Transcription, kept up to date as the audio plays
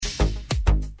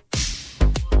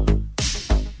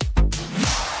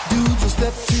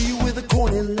step to you with a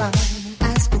corny line,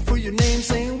 asking for your name,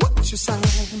 saying what's your sign.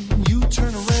 You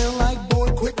turn around like, boy,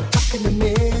 quit talking to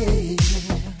me.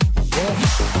 Yeah,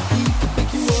 he could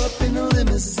pick you up in a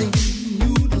limousine.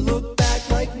 You'd look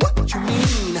back like, what you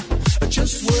mean?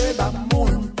 Just worry about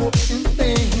more important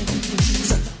things.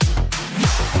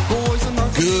 Boys are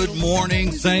not. Good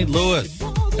morning, St. Louis,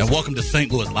 and welcome to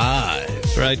St. Louis Live.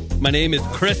 That's right. My name is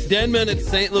Chris Denman at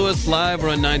St. Louis Live. We're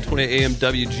on 920 AM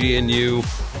WGNU,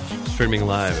 streaming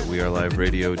live at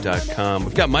weareliveradio.com.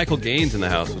 We've got Michael Gaines in the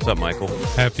house. What's up, Michael?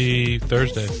 Happy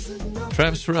Thursday.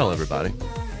 Travis Terrell, everybody.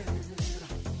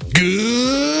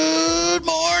 Good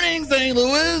morning, St.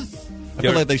 Louis. I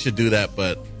feel like they should do that,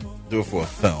 but do it for a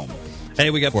film. Hey,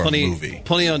 we got For a plenty movie.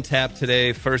 on tap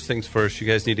today. First things first, you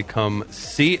guys need to come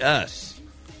see us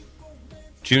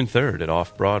June 3rd at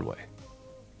Off Broadway.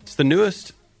 It's the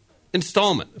newest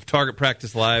installment of Target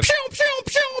Practice Live.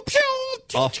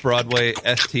 Off Broadway,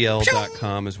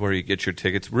 STL.com is where you get your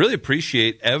tickets. Really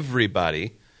appreciate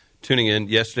everybody tuning in.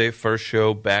 Yesterday, first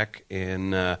show back in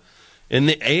the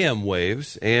AM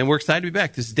waves, and we're excited to be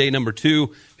back. This is day number 2.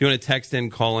 If you want to text in,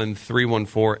 call in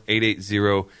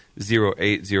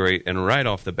 314-880-0808. And right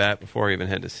off the bat, before I even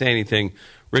had to say anything,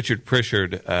 Richard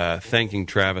Pritchard thanking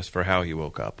Travis for how he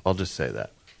woke up. I'll just say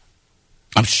that.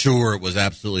 I'm sure it was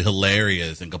absolutely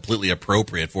hilarious and completely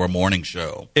appropriate for a morning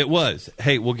show. It was.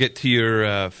 Hey, we'll get to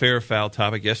your fair or foul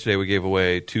topic. Yesterday we gave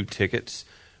away 2 tickets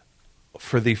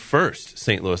for the first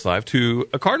St. Louis Live to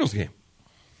a Cardinals game.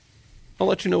 I'll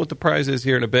let you know what the prize is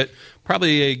here in a bit.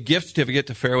 Probably a gift certificate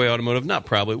to Fairway Automotive. Not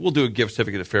probably. We'll do a gift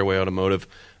certificate to Fairway Automotive.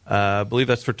 I believe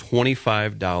that's for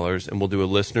 $25, and we'll do a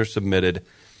listener-submitted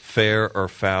fair or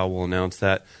foul. We'll announce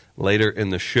that later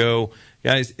in the show.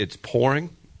 Guys, it's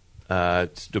pouring.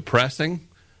 It's depressing.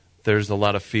 There's a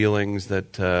lot of feelings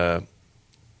that the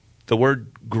word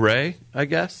gray, I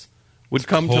guess, would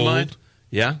come to mind.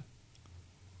 Yeah?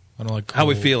 I don't like cold. How are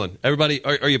we feeling? Everybody,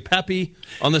 are you peppy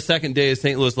on the second day of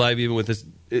St. Louis Live, even with this?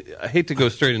 I hate to go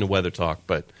straight into weather talk,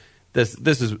 but this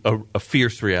is a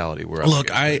fierce reality. Look,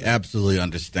 I absolutely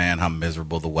understand how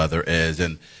miserable the weather is,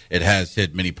 and it has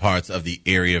hit many parts of the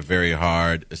area very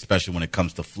hard, especially when it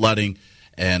comes to flooding.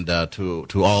 And to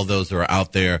all those who are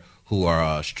out there who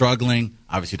are struggling,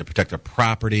 obviously, to protect their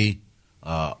property,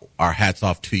 our hats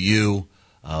off to you.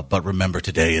 But remember,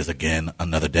 today is, again,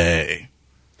 another day.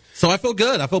 So I feel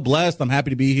good. I feel blessed. I'm happy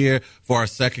to be here for our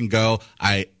second go.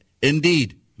 I,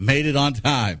 indeed, made it on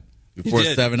time before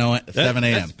 7 a.m.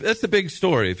 That's the big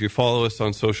story. If you follow us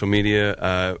on social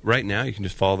media, right now you can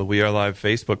just follow the We Are Live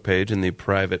Facebook page and the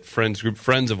private friends group,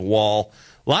 Friends of Wall.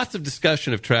 Lots of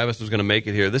discussion if Travis was going to make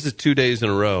it here. This is 2 days in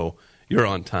a row. You're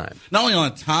on time. Not only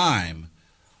on time,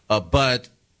 but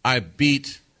I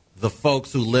beat the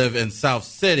folks who live in South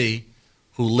City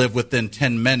who live within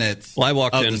 10 minutes I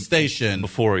walked of in the station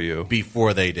before you.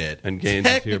 Before they did. And Gaines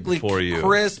was here before you.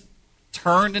 Chris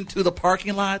turned into the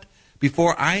parking lot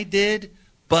before I did.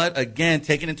 But again,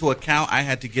 taking into account I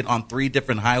had to get on 3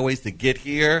 different highways to get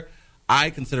here,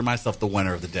 I consider myself the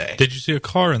winner of the day. Did you see a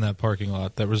car in that parking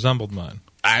lot that resembled mine?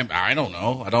 I don't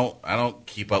know. I don't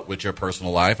keep up with your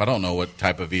personal life. I don't know what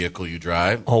type of vehicle you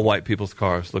drive. All white people's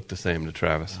cars look the same to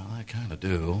Travis. Well, I kind of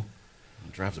do. He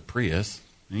drives a Prius.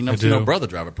 You never seen a brother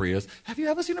drive a Prius. Have you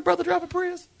ever seen a brother drive a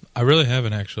Prius? I really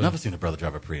haven't, actually. Never seen a brother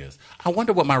drive a Prius. I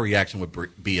wonder what my reaction would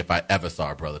be if I ever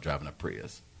saw a brother driving a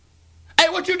Prius. Hey,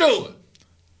 what you doing?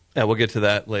 Yeah, we'll get to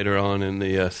that later on in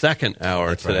the second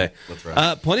hour today. That's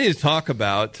right. Plenty to talk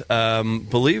about.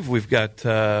 Believe we've got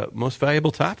most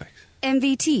valuable topics.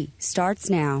 MVT starts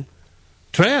now.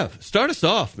 Trav, start us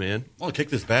off, man. Well, to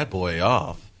kick this bad boy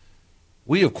off,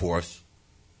 we, of course,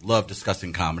 love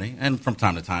discussing comedy, and from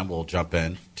time to time we'll jump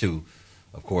in to,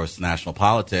 of course, national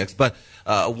politics. But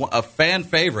a fan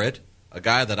favorite, a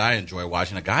guy that I enjoy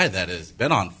watching, a guy that has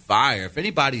been on fire. If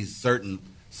anybody's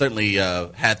certainly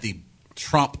had the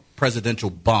Trump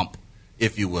presidential bump,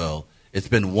 if you will, it's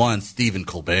been one Stephen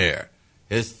Colbert.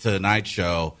 His Tonight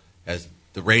Show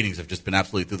the ratings have just been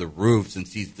absolutely through the roof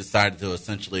since he's decided to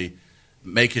essentially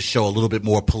make his show a little bit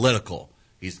more political.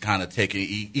 He's kind of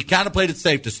he kind of played it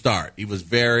safe to start. He was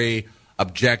very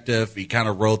objective. He kind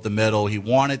of rode the middle. He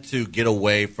wanted to get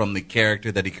away from the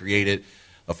character that he created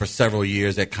for several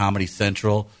years at Comedy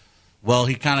Central. Well,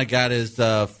 he kind of got his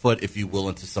foot, if you will,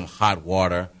 into some hot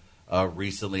water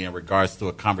recently in regards to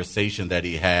a conversation that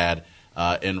he had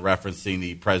in referencing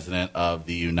the president of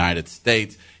the United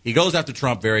States. He goes after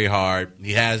Trump very hard.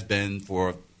 He has been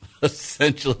for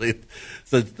essentially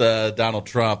since Donald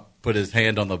Trump put his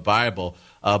hand on the Bible.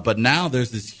 But now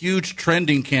there's this huge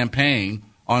trending campaign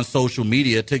on social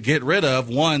media to get rid of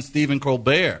one Stephen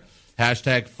Colbert.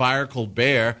 Hashtag Fire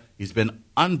Colbert. He's been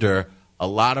under a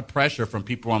lot of pressure from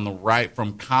people on the right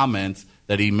from comments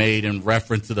that he made in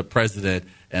reference to the president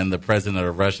and the president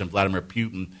of Russia, Vladimir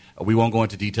Putin. We won't go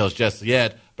into details just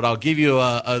yet, but I'll give you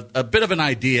a bit of an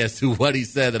idea as to what he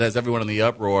said that has everyone in the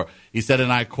uproar. He said,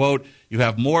 and I quote, "You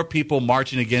have more people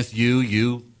marching against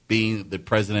you being the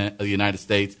president of the United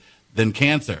States, than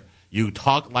cancer. You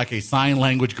talk like a sign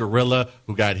language gorilla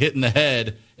who got hit in the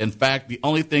head. In fact, the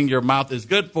only thing your mouth is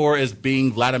good for is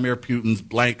being Vladimir Putin's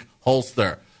blank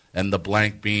holster." And the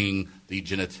blank being the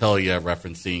genitalia,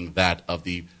 referencing that of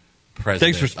the president.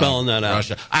 Thanks for spelling that out.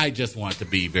 Russia. I just want to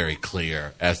be very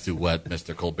clear as to what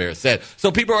Mr. Colbert said.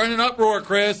 So people are in an uproar,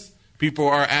 Chris. People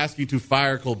are asking to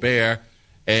fire Colbert,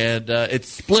 and it's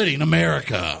splitting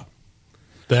America.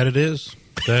 That it is.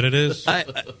 That it is. I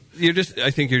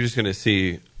think you're just going to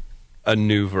see a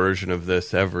new version of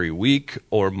this every week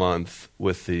or month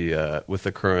with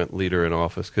the current leader in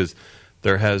office, because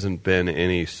there hasn't been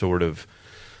any sort of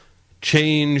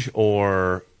change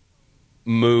or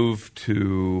move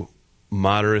to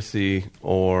moderacy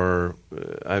or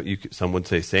some would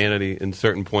say sanity in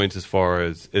certain points as far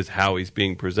as how he's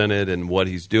being presented and what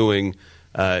he's doing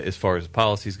as far as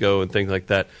policies go and things like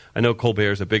that. I know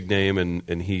Colbert's a big name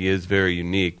and he is very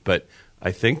unique, but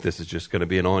I think this is just going to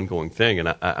be an ongoing thing.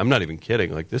 And I'm not even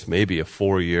kidding. Like, this may be a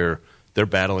 4-year, they're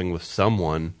battling with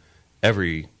someone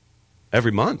every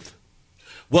month.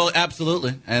 Well,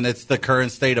 absolutely. And it's the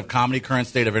current state of comedy, current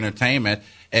state of entertainment.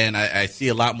 And I see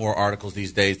a lot more articles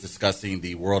these days discussing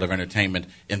the world of entertainment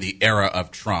in the era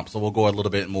of Trump. So we'll go a little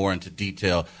bit more into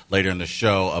detail later in the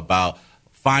show about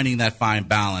finding that fine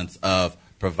balance of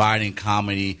providing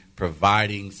comedy,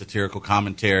 providing satirical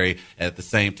commentary, and at the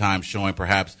same time showing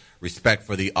perhaps respect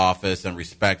for the office and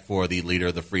respect for the leader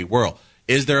of the free world.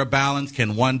 Is there a balance?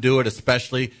 Can one do it,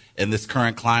 especially in this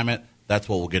current climate? That's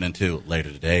what we'll get into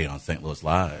later today on St. Louis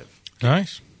Live.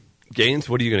 Nice. Gaines,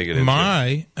 what are you going to get into?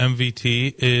 My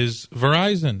MVT is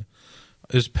Verizon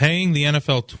is paying the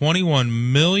NFL $21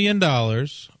 million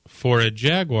for a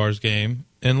Jaguars game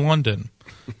in London.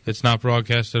 It's not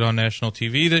broadcasted on national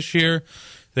TV this year.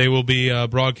 They will be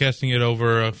broadcasting it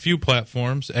over a few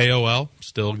platforms. AOL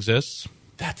still exists.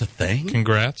 That's a thing?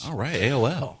 Congrats. All right,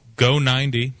 AOL.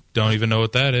 Go90, don't even know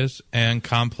what that is, and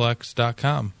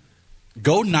Complex.com.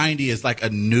 Go90 is like a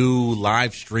new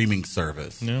live streaming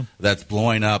service that's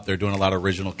blowing up. They're doing a lot of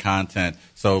original content.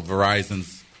 So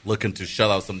Verizon's looking to shell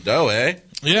out some dough, eh?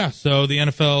 Yeah, so the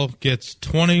NFL gets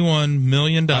 $21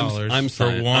 million I'm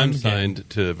for one I'm signed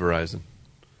to Verizon.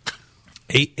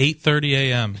 8:30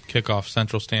 a.m. kickoff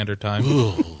Central Standard Time.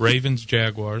 Ravens,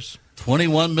 Jaguars.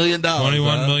 $21 million.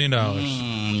 $21 million.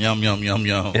 Yum, yum, yum,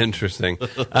 yum. Interesting.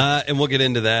 And we'll get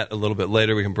into that a little bit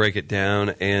later. We can break it down.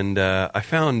 And I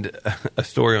found a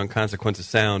story on Consequence of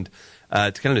Sound.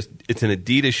 It's an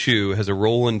Adidas shoe. It has a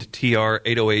Roland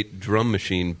TR-808 drum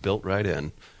machine built right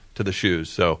in to the shoes.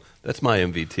 So that's my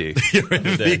MVT. Your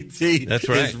MVT That's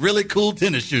right. is really cool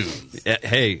tennis shoes.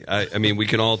 Hey, I mean, we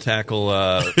can all tackle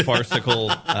farcical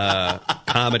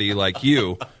comedy like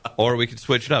you, or we could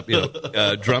switch it up.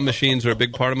 Drum machines are a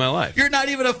big part of my life. You're not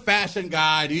even a fashion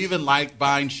guy. Do you even like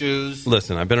buying shoes?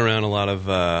 Listen, I've been around a lot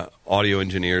of audio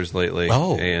engineers lately,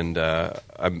 and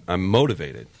I'm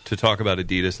motivated to talk about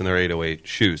Adidas and their 808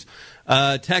 shoes.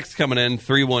 Text coming in,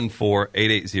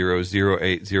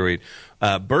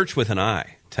 314-880-0808. Birch with an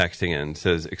I texting in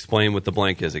says, explain what the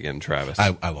blank is again, Travis. I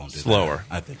won't do Slower.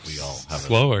 that. I think we all have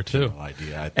Slower, too.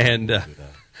 idea. And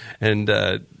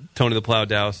Tony the Plow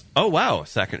Douse, oh, wow,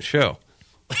 second show.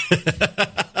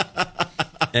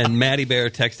 And Maddie Bear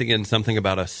texting in something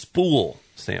about a spool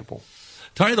sample.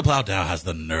 Tony the Plow Dow has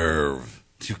the nerve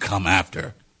to come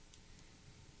after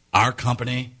our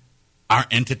company, our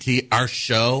entity, our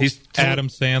show. He's Adam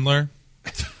Sandler.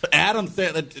 Adam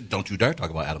Sandler. Don't you dare talk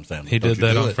about Adam Sandler. He did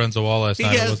that on Friends of Wall last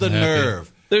night. He has the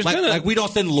nerve. There's like we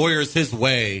don't send lawyers his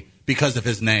way because of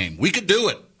his name. We could do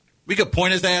it. We could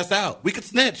point his ass out. We could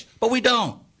snitch, but we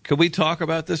don't. Could we talk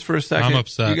about this for a second? I'm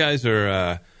upset. You guys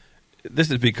are. This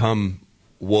has become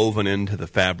woven into the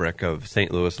fabric of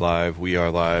St. Louis Live, We Are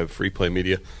Live, Free Play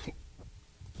Media.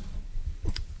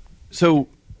 So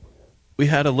we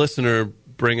had a listener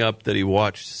bring up that he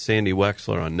watched Sandy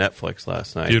Wexler on Netflix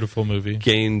last night. Beautiful movie.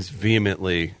 Gaines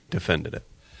vehemently defended it.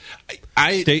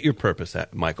 State your purpose,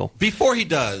 Michael. Before he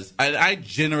does, I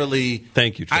generally...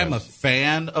 Thank you, Travis. I'm a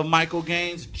fan of Michael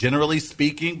Gaines, generally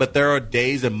speaking, but there are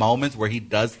days and moments where he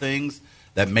does things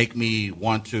that make me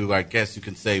want to, I guess you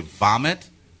can say, vomit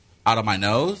out of my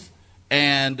nose.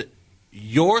 And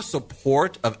your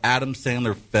support of Adam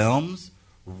Sandler films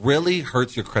really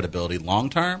hurts your credibility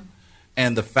long term.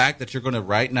 And the fact that you're going to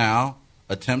right now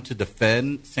attempt to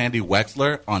defend Sandy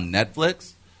Wexler on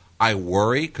Netflix, I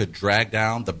worry could drag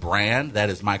down the brand that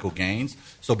is Michael Gaines.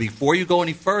 So before you go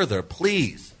any further,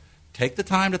 please take the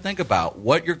time to think about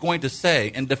what you're going to say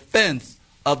in defense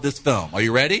of this film. Are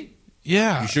you ready?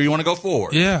 Yeah. You sure you want to go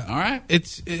forward? Yeah. All right.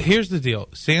 Here's the deal.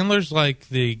 Sandler's like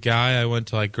the guy I went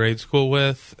to like grade school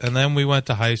with, and then we went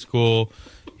to high school.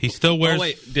 He still wears. Oh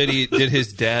wait, did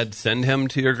his dad send him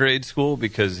to your grade school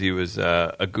because he was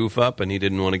a goof up and he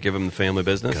didn't want to give him the family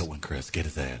business? Good one, Chris. Get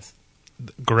his ass.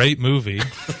 Great movie.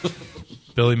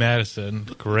 Billy Madison,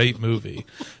 great movie.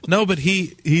 No, but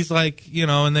he's like, you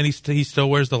know, and then he still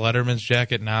wears the Letterman's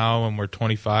jacket now, and we're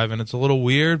 25, and it's a little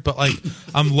weird, but like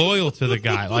I'm loyal to the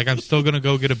guy. Like I'm still gonna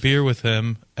go get a beer with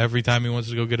him every time he wants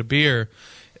to go get a beer.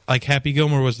 Like Happy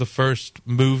Gilmore was the first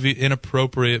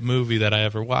inappropriate movie that I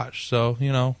ever watched. So,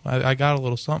 you know, I got a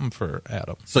little something for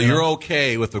Adam. So you're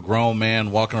okay with a grown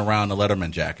man walking around in a Letterman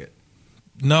jacket?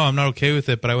 No, I'm not okay with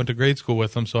it, but I went to grade school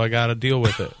with him, so I got to deal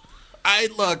with it.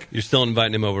 Look. You're still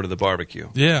inviting him over to the barbecue.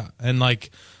 Yeah, and like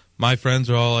my friends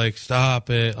are all like, stop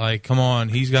it. Like, come on.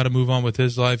 He's got to move on with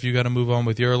his life. You got to move on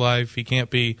with your life. He can't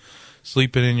be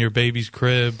sleeping in your baby's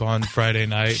crib on Friday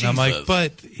night. And I'm like,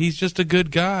 but he's just a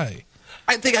good guy.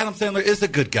 I think Adam Sandler is a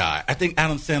good guy. I think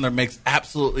Adam Sandler makes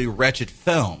absolutely wretched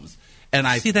films. And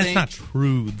I think that's not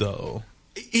true, though.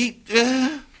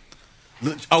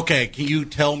 Okay, can you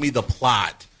tell me the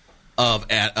plot of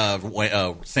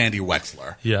Sandy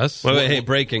Wexler? Yes. Wait, hey,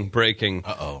 breaking.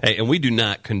 Uh-oh. Hey, and we do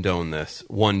not condone this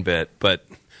one bit, but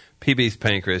PB's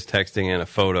Pancreas texting in a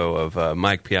photo of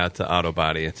Mike Piazza Auto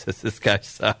Body. It says, this guy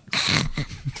sucks.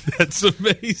 That's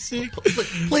amazing.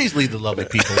 Please leave the lovely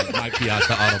people of Mike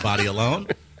Piazza Auto Body alone.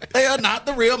 They are not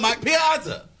the real Mike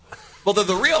Piazza. Well, they're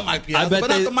the real Mike Piazza, but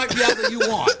not the Mike Piazza you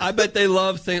want. I bet they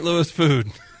love St. Louis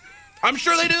food. I'm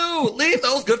sure they do. Leave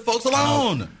those good folks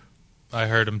alone. I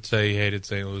heard him say he hated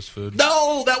St. Louis food.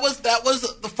 No, that was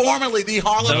formerly the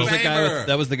Harlem Chamber.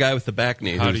 That was the guy with the back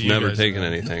knee who's never taken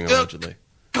anything, allegedly.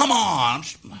 Come on.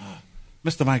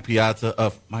 Mr. Mike Piazza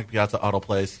of Mike Piazza Auto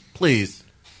Place, please.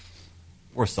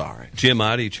 We're sorry.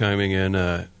 Giamatti chiming in.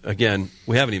 Again,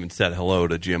 we haven't even said hello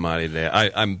to Giamatti today.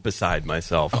 I'm beside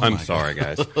myself. I'm sorry,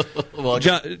 guys. Well,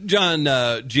 John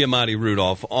Giamatti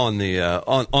Rudolph on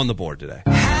the board today.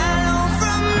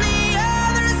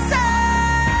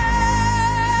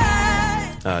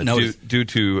 Due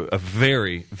to a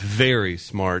very, very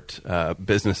smart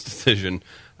business decision,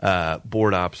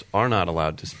 board ops are not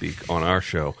allowed to speak on our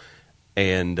show,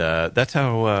 and that's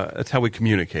how we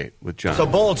communicate with John. It's a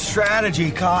bold strategy,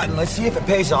 Cotton. Let's see if it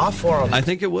pays off for him. I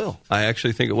think it will. I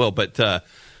actually think it will. But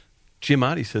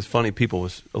Giamatti says Funny People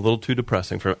was a little too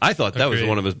depressing for him. I thought that was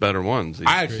one of his better ones.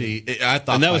 I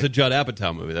thought, and that was a Judd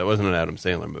Apatow movie. That wasn't an Adam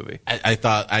Sandler movie. I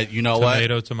thought, you know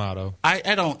what? Tomato. I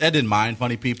didn't mind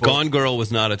Funny People. Gone Girl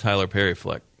was not a Tyler Perry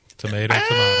flick. Tomato.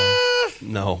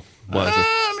 No, wasn't.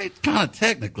 I mean, kind of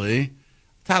technically.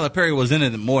 Tyler Perry was in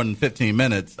it more than 15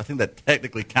 minutes. I think that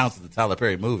technically counts as a Tyler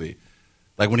Perry movie.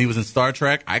 Like when he was in Star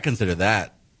Trek, I consider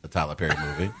that a Tyler Perry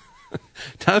movie.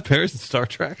 Tyler Perry's in Star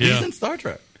Trek? Yeah. He's in Star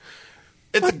Trek.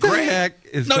 It's what a great. The heck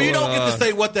is no, you going don't get to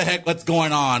say what the heck what's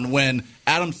going on when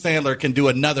Adam Sandler can do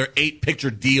another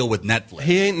 8-picture deal with Netflix.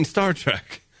 He ain't in Star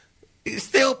Trek. He's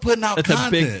still putting out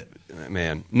content. A big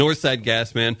man. Northside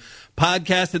Gas Man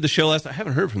podcasted the show last night. I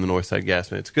haven't heard from the Northside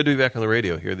Gas Man. It's good to be back on the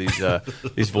radio. Hear these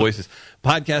these voices.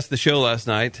 Podcasted the show last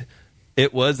night.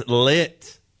 It was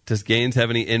lit. Does Gaines have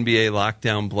any NBA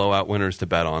lockdown blowout winners to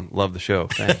bet on? Love the show.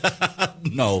 Thanks.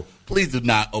 No, please do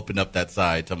not open up that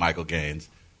side to Michael Gaines.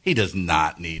 He does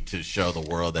not need to show the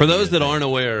world that. For those that aren't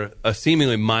aware, a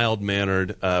seemingly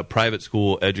mild-mannered, private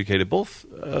school educated, both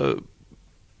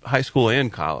high school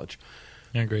and college.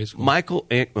 And grade school. Michael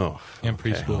and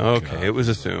preschool. Okay, God. It was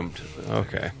assumed.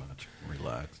 Okay.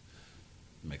 Relax.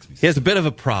 Makes me. He has a bit of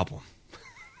a problem,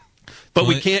 but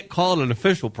we can't call it an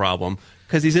official problem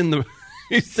because he's in the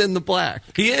he's in the black.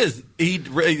 He is. He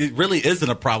really isn't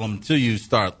a problem until you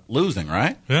start losing,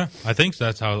 right? Yeah, I think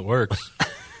that's how it works.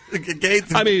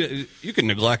 Gaines, I mean, you can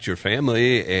neglect your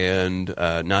family and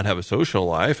not have a social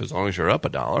life as long as you're up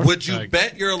 $1. would you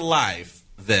bet your life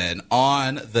then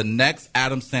on the next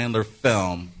Adam Sandler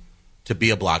film to be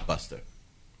a blockbuster?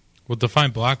 Well,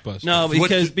 define blockbuster. No,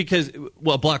 because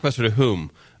blockbuster to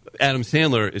whom? Adam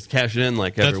Sandler is cashing in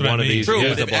like every one of these. True,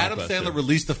 is but a if Adam blockbuster. Sandler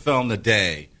released a film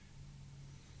today,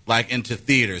 like into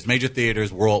theaters, major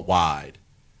theaters worldwide,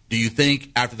 do you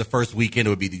think after the first weekend it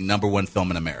would be the #1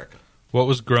 film in America? What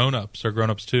was Grown Ups or Grown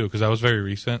Ups 2? Because that was very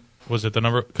recent. Was it the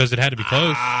number? Because it had to be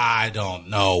close. I don't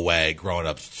know. Way Grown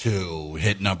Ups 2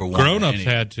 hit #1. Grown Ups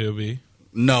had to be.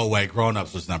 No way. Grown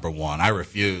Ups was #1. I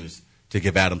refuse to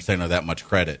give Adam Sandler that much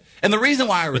credit. And the reason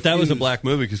why I refuse... But that was a black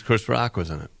movie because Chris Rock was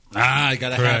in it. You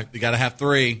gotta have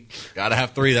three. Gotta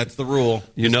have three. That's the rule.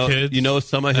 Kids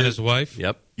some of and his wife.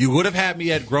 Yep. You would have had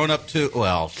me at Grown Up 2.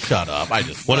 Well, shut up. I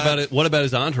just What about it? What about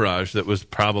his entourage that was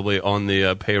probably on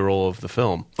the payroll of the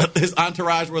film? His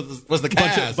entourage was the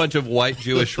cast. Bunch of white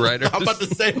Jewish writers. I'm about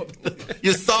to say,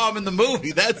 you saw him in the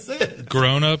movie. That's it.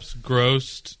 Grown Ups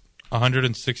grossed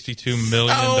 $162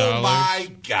 million. Oh my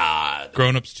God.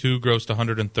 Grown Ups 2 grossed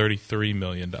 $133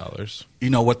 million. You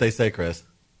know what they say, Chris?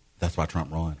 That's why Trump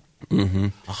won. Mm-hmm.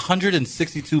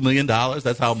 $162 million.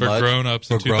 That's how For much Grown Ups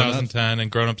for in 2010 and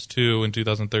Grown Ups 2 in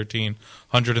 2013,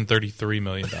 $133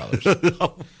 million.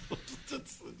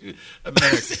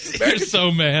 You're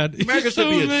so mad. America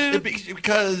should be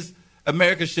because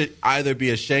America should either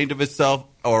be ashamed of itself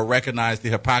or recognize the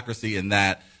hypocrisy in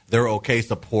that they're okay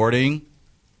supporting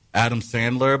Adam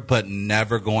Sandler but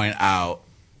never going out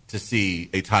to see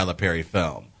a Tyler Perry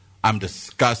film. I'm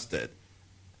disgusted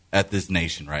at this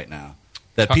nation right now.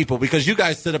 That people, because you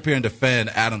guys sit up here and defend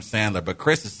Adam Sandler, but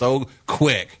Chris is so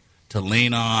quick to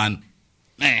lean on,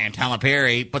 man, Tyler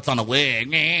Perry puts on a wig.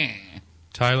 Man.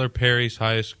 Tyler Perry's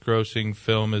highest grossing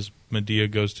film is Medea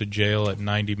Goes to Jail at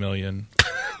 $90 million.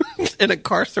 An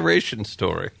incarceration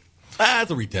story. That's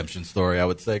a redemption story, I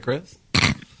would say, Chris.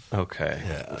 Okay.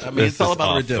 Yeah. I mean, it's all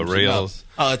about redemption. The rails.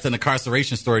 Oh, it's an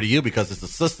incarceration story to you because it's the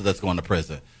sister that's going to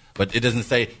prison. But it doesn't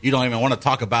say you don't even want to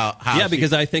talk about how. Yeah,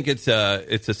 because I think it's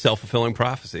a self-fulfilling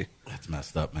prophecy. That's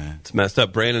messed up, man. It's messed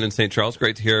up. Brandon in St. Charles,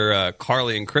 great to hear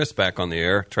Carly and Chris back on the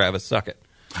air. Travis, suck it.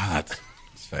 That's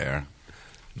fair.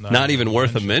 Not even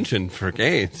worth a mention for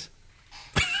Gaines.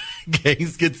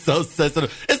 Gaines gets so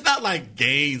sensitive. It's not like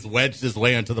Gaines wedged his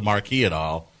way into the marquee at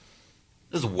all.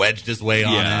 Just wedged his way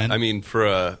on in. I mean,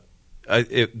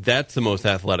 that's the most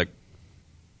athletic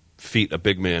feat a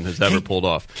big man has ever pulled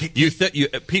off.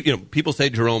 People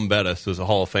say Jerome Bettis was a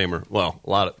Hall of Famer. Well,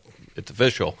 it's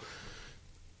official.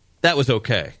 That was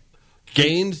okay.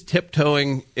 Gaines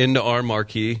tiptoeing into our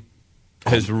marquee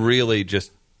has really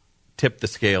just tipped the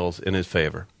scales in his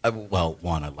favor. I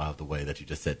love the way that you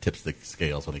just said tips the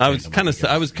scales. When I was kind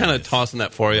of tossing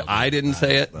that for you. I didn't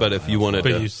say it, but if you wanted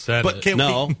to, you said but it.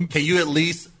 Can you at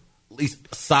least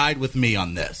side with me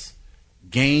on this?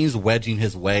 Gaines wedging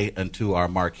his way into our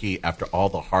marquee after all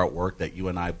the hard work that you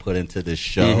and I put into this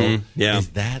show. Mm-hmm. Yeah. Is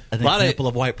that an example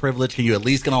of white privilege? Can you at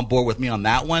least get on board with me on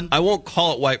that one? I won't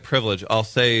call it white privilege. I'll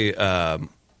say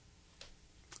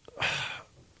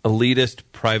elitist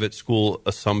private school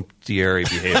assumptiary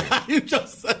behavior. You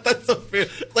just said that's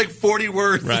like 40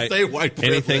 words to say white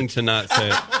privilege. Anything to not say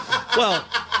it. Well,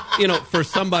 for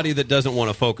somebody that doesn't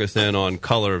want to focus in on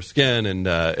color of skin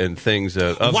and things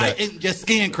of white that. and just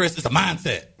skin, Chris, is a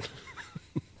mindset.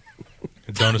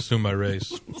 Don't assume my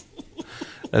race.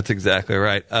 That's exactly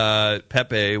right.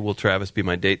 Pepe, will Travis be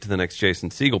my date to the next Jason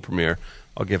Segel premiere?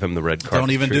 I'll give him the red carpet.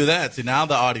 Don't even do that. See, now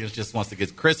the audience just wants to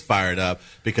get Chris fired up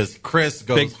because Chris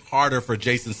goes harder for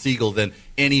Jason Segel than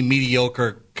any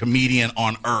mediocre comedian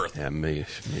on earth. Yeah,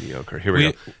 mediocre. Here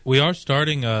we go. We are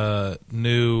starting a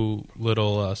new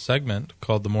little segment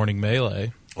called the Morning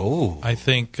Melee. Oh, I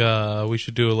think we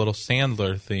should do a little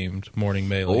Sandler-themed Morning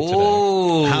Melee today.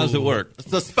 Oh, how does it work? It's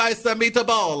the spice of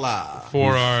meatball.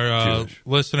 For our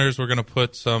listeners, we're going to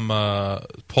put some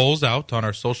polls out on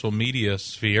our social media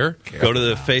sphere. Go to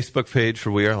the Facebook page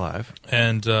for We Are Live.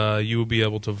 And you will be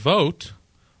able to vote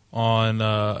on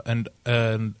and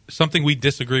something we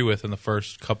disagree with in the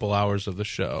first couple hours of the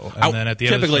show. And then at the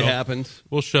end of the show, happens.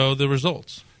 We'll show the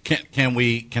results. Can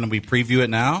we preview it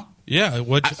now? Yeah.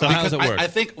 So how does it work? I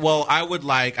think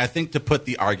to put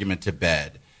the argument to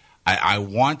bed, I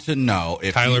want to know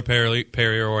if Tyler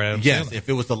Perry or Adam Sandler. If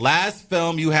it was the last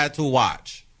film you had to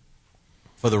watch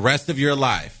for the rest of your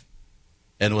life,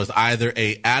 and it was either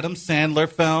a Adam Sandler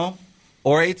film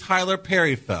or a Tyler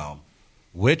Perry film,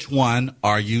 which one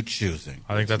are you choosing?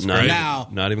 I think that's great.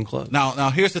 Not even close. Now,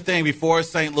 here's the thing. Before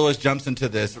St. Louis jumps into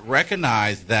this,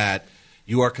 recognize that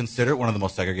you are considered one of the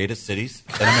most segregated cities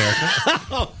in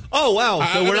America. Oh, wow.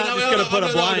 So we're not just going to put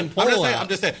a blind poll out. I'm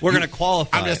just saying. We're going to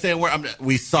qualify. I'm just saying.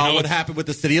 We saw what happened with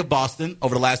the city of Boston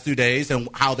over the last 2 days and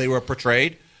how they were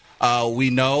portrayed. We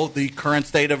know the current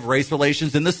state of race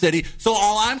relations in the city. So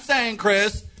all I'm saying,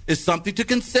 Chris, is something to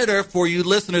consider for you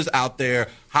listeners out there,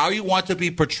 how you want to be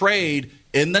portrayed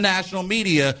in the national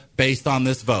media based on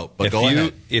this vote. But go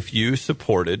ahead. If you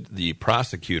supported the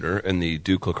prosecutor in the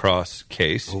Duke Lacrosse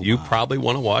case, you probably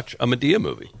want to watch a Medea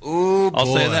movie.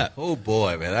 I'll say that. Oh,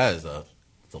 boy, man. It's a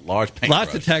large paintbrush.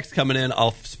 Lots of text coming in.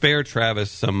 I'll spare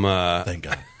Travis some Thank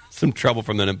God. some trouble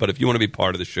from them. But if you want to be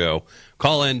part of the show,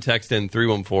 call in, text in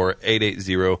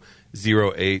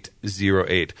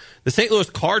 314-880-0808. The St. Louis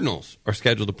Cardinals are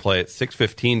scheduled to play at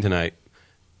 6:15 tonight.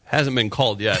 Hasn't been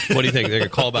called yet. What do you think? They're going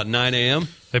to call about 9 a.m.?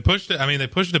 They pushed it. I mean, they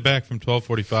pushed it back from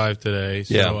 12:45 today.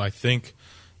 So Yeah. I think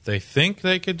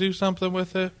they could do something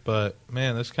with it. But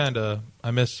man, this kind of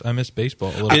I miss baseball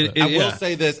a little bit. I will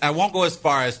say this. I won't go as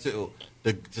far as to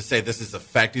say this is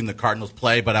affecting the Cardinals'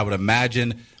 play, but I would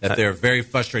imagine that they're very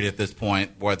frustrated at this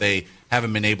point where they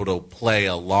haven't been able to play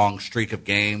a long streak of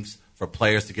games for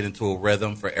players to get into a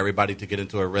rhythm, for everybody to get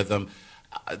into a rhythm.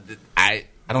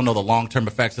 I don't know the long-term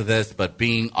effects of this, but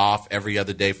being off every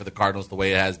other day for the Cardinals the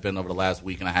way it has been over the last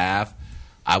week and a half,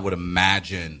 I would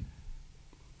imagine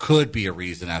could be a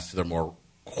reason as to their more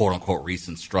quote-unquote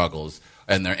recent struggles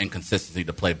and their inconsistency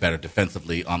to play better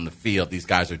defensively on the field. These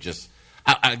guys are just,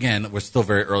 again, we're still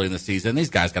very early in the season. These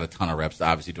guys got a ton of reps,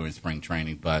 obviously, during spring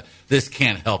training, but this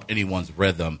can't help anyone's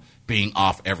rhythm being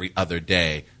off every other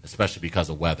day, especially because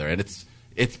of weather. And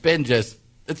it's been just,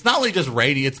 it's not only just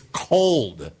rainy, it's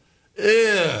cold.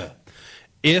 Ugh.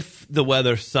 If the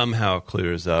weather somehow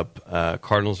clears up,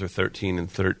 Cardinals are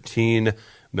 13-13.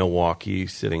 Milwaukee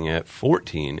sitting at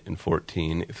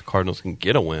 14-14. If the Cardinals can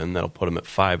get a win, that'll put them at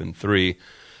 5-3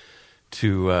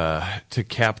 to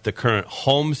cap the current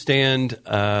homestand.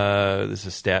 This is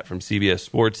a stat from CBS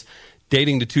Sports.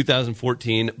 Dating to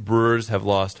 2014, Brewers have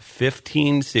lost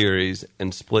 15 series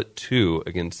and split 2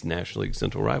 against National League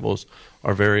Central rivals,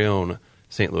 our very own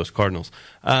St. Louis Cardinals.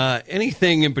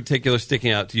 Anything in particular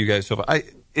sticking out to you guys so far?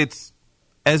 It's,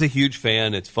 as a huge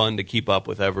fan, it's fun to keep up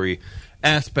with every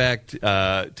aspect,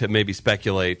 to maybe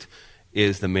speculate,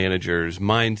 is the manager's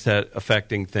mindset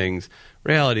affecting things?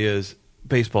 Reality is,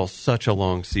 baseball's such a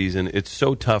long season. It's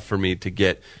so tough for me to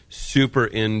get super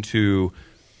into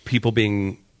people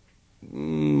being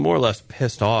more or less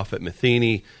pissed off at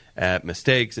Matheny, at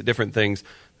mistakes, at different things.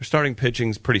 Their starting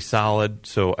pitching's pretty solid,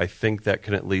 so I think that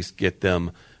can at least get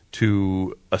them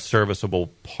to a serviceable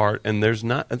part. And there's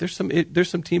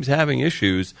some teams having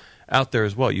issues out there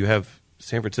as well. You have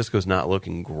San Francisco's not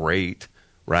looking great,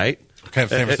 right? Okay,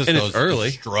 San Francisco's early.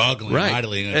 Struggling Right.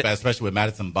 mightily, especially with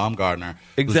Madison Bumgarner,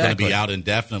 who's Exactly. going to be out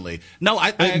indefinitely. No,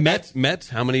 Mets,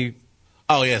 how many?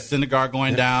 Oh yeah, Syndergaard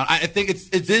going down. I think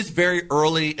it is very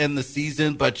early in the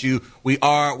season, but we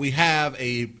have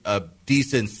a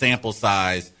decent sample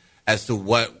size as to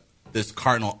what this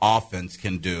Cardinal offense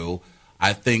can do.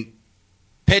 I think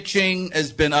pitching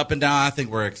has been up and down. I think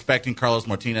we're expecting Carlos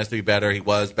Martinez to be better. He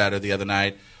was better the other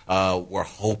night. We're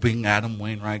hoping Adam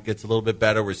Wainwright gets a little bit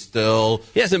better.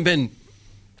 He hasn't been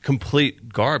complete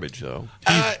garbage though.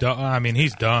 He's done. I mean,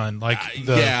 he's done. Like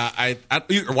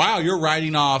wow, you're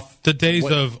writing off the days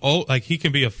of like he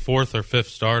can be a 4th or 5th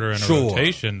starter in a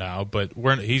rotation now, but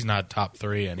he's not top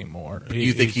 3 anymore.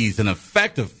 You think he's an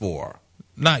effective 4?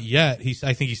 Not yet.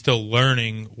 I think he's still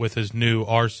learning with his new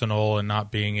arsenal and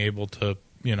not being able to,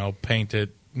 paint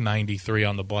it 93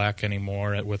 on the black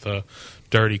anymore with a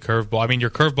dirty curveball. I mean, your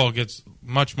curveball gets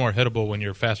much more hittable when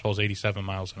your fastball is 87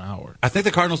 miles an hour. I think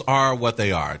the Cardinals are what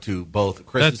they are, to both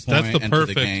Chris's point that's the and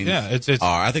perfect, to the games. Yeah, it's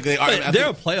I think they are. They're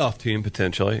a playoff team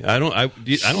potentially. I don't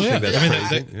think that's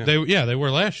crazy. They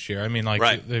were last year. I mean,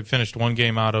 Right. they finished one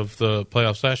game out of the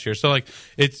playoffs last year. So, like,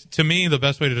 it's to me the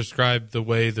best way to describe the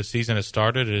way the season has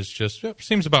started is just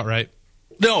seems about right.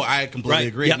 No, I completely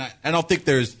agree. Yep. And I don't think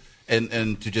there's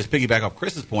and to just piggyback off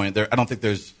Chris's point, I don't think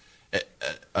there's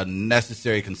a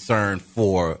necessary concern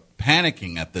for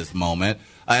panicking at this moment.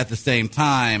 At the same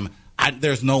time,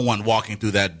 there's no one walking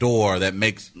through that door that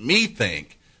makes me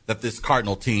think that this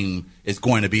Cardinal team is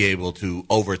going to be able to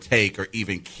overtake or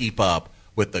even keep up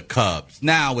with the Cubs.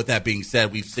 Now, with that being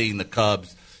said, we've seen the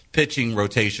Cubs pitching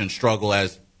rotation struggle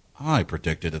as I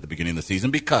predicted at the beginning of the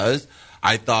season, because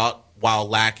I thought while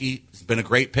Lackey has been a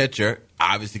great pitcher,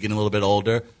 obviously getting a little bit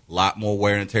older, a lot more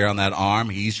wear and tear on that arm.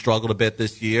 He's struggled a bit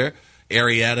this year.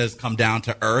 Arrieta has come down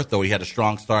to earth, though he had a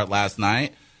strong start last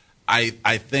night. I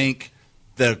think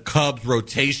the Cubs'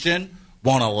 rotation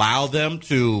won't allow them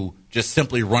to just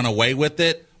simply run away with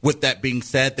it. With that being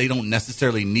said, they don't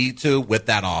necessarily need to with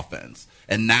that offense.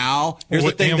 And now, here's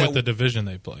the thing. With the division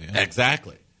they play in.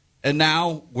 Exactly. And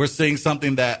now we're seeing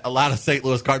something that a lot of St.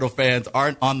 Louis Cardinal fans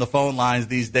aren't on the phone lines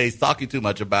these days talking too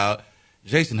much about.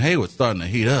 Jason Hayward's starting to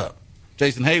heat up.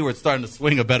 Jason Hayward's starting to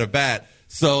swing a better bat.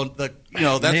 So that's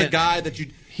a guy that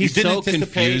he's didn't so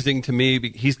anticipate. Confusing to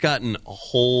me. He's gotten a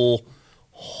whole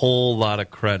lot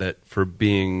of credit for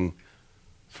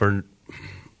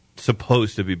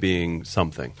supposed to be being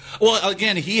something. Well,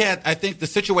 again, I think the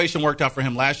situation worked out for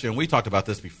him last year, and we talked about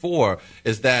this before,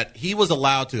 is that he was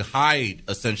allowed to hide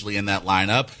essentially in that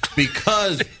lineup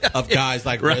because of guys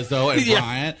like Rizzo and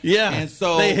Bryant. Yeah. And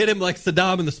so they hit him like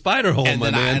Saddam in the spider hole,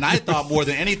 and I thought more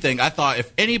than anything,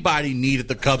 if anybody needed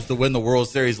the Cubs to win the World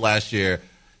Series last year,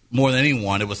 more than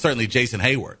anyone, it was certainly Jason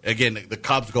Hayward. Again, the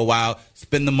Cubs go out,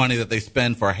 spend the money that they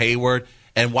spend for Hayward,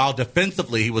 and while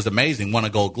defensively he was amazing, won a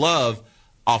Gold Glove,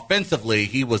 offensively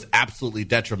he was absolutely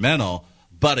detrimental.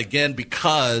 But again,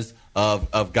 because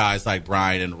of guys like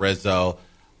Bryant and Rizzo,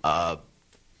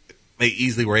 they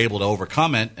easily were able to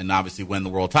overcome it and obviously win the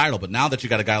world title. But now that you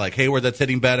got a guy like Hayward that's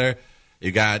hitting better,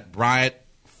 you got Bryant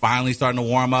finally starting to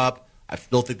warm up. I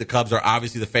still think the Cubs are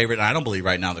obviously the favorite, and I don't believe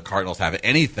right now the Cardinals have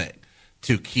anything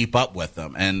to keep up with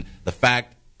them. And the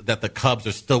fact that the Cubs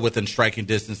are still within striking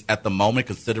distance at the moment,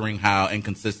 considering how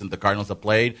inconsistent the Cardinals have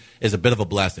played, is a bit of a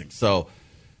blessing. So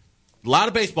a lot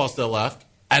of baseball still left,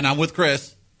 and I'm with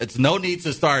Chris. It's no need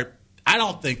to start. I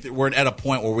don't think that we're at a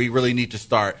point where we really need to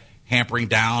start hampering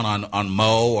down on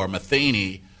Mo or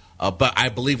Matheny, but I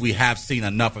believe we have seen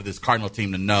enough of this Cardinal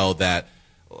team to know that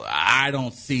I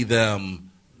don't see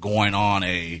them going on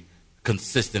a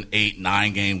consistent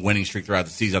 8-9 game winning streak throughout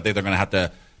the season. I think they're going to have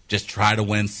to just try to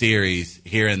win series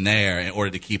here and there in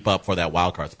order to keep up for that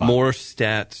wild card spot. More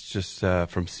stats just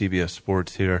from CBS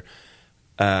Sports here.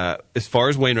 As far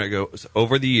as Wainwright goes,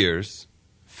 over the years,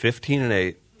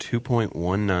 15-8,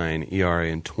 2.19 ERA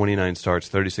in 29 starts,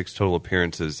 36 total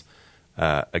appearances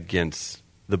against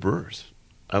the Brewers.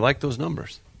 I like those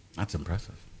numbers. That's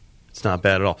impressive. It's not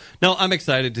bad at all. No, I'm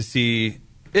excited to see.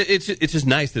 It's just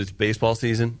nice that it's baseball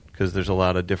season because there's a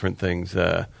lot of different things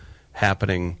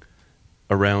happening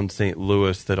around St.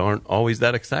 Louis that aren't always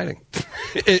that exciting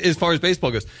as far as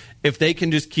baseball goes. If they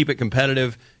can just keep it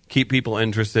competitive, keep people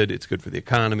interested, it's good for the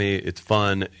economy, it's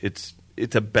fun, it's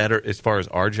a better, as far as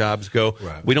our jobs go.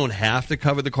 Right. We don't have to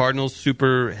cover the Cardinals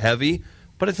super heavy,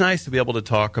 but it's nice to be able to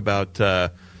talk about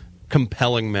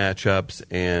compelling matchups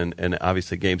and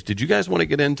obviously games. Did you guys want to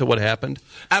get into what happened?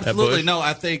 Absolutely. No,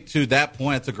 I think to that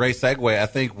point, it's a great segue. I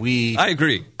think I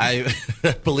agree. I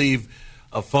believe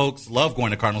folks love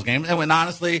going to Cardinals games. And when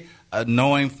honestly,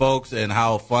 knowing folks and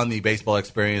how fun the baseball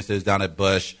experience is down at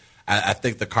Busch, I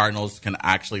think the Cardinals can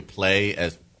actually play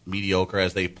as mediocre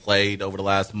as they played over the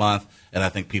last month. And I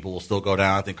think people will still go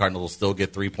down. I think Cardinals will still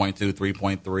get 3.2,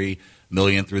 3.3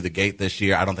 million through the gate this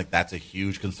year. I don't think that's a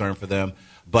huge concern for them.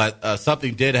 But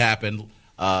something did happen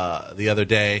the other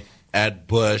day at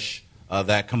Busch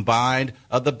that combined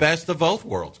the best of both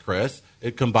worlds, Chris.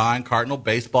 It combined Cardinal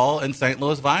baseball and St.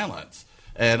 Louis violence.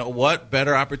 And what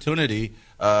better opportunity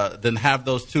than have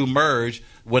those two merge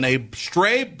when a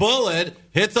stray bullet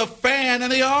hits a fan in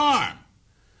the arm?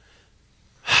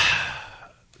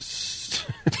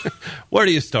 Where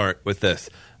do you start with this?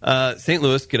 St.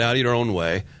 Louis, get out of your own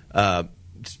way.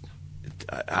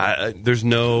 There's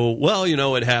no, well,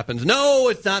 it happens. No,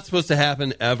 it's not supposed to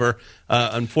happen ever.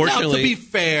 Unfortunately. Now, to be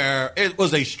fair, it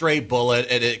was a stray bullet,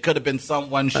 and it could have been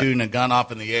someone shooting a gun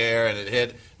off in the air, and it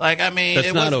hit.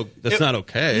 That's not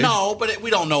okay. No, but we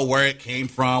don't know where it came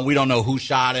from. We don't know who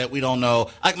shot it. We don't know.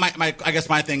 I guess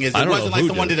my thing is, it wasn't like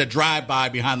someone did a drive-by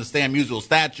behind the Stan Musial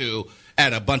statue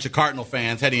at a bunch of Cardinal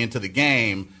fans heading into the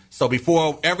game. So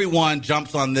before everyone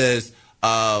jumps on this,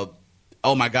 oh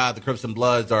my God, the Crimson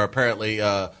Bloods are apparently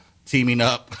teaming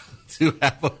up to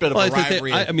have a bit of a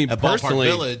rivalry at personally,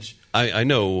 Ballpark Village. I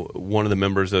know one of the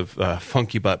members of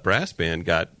Funky Butt Brass Band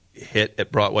got hit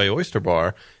at Broadway Oyster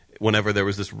Bar whenever there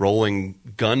was this rolling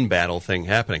gun battle thing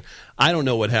happening. I don't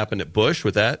know what happened at Busch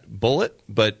with that bullet,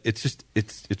 but it's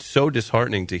so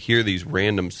disheartening to hear these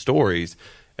random stories,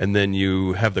 and then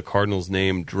you have the Cardinals'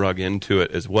 name drug into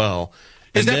it as well.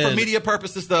 Is that for media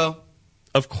purposes, though?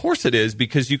 Of course it is,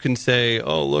 because you can say,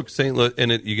 oh, look, St. Louis, and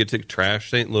you get to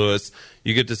trash St. Louis.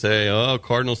 You get to say, oh,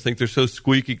 Cardinals think they're so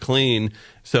squeaky clean.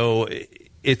 So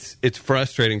it's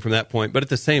frustrating from that point. But at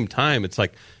the same time, it's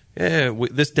like,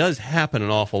 this does happen an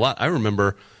awful lot. I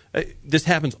remember this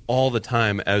happens all the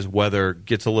time as weather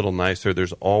gets a little nicer.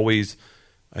 There's always,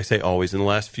 I say always, in the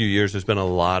last few years, there's been a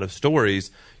lot of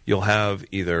stories. You'll have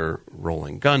either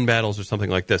rolling gun battles or something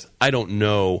like this. I don't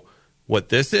know what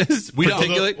this is.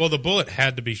 The bullet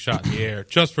had to be shot in the air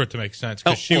just for it to make sense,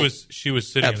 because she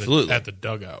was sitting at the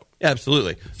dugout.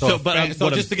 Absolutely. So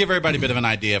just to give everybody a bit of an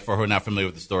idea for who are not familiar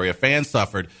with the story, a fan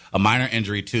suffered a minor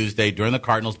injury Tuesday during the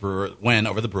Cardinals win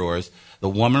over the Brewers. The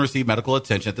woman received medical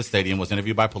attention at the stadium, was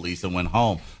interviewed by police, and went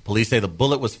home. Police say the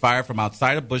bullet was fired from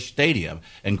outside of Busch Stadium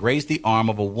and grazed the arm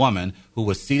of a woman who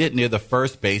was seated near the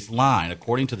first base line.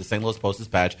 According to the St. Louis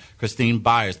Post-Dispatch, Christine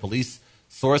Byers, police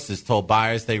sources told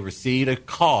Byers they received a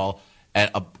call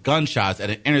at gunshots at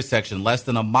an intersection less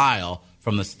than a mile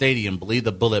from the stadium. Believe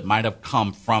the bullet might have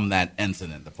come from that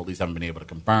incident. The police haven't been able to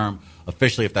confirm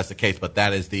officially if that's the case, but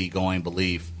that is the going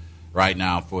belief right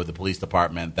now for the police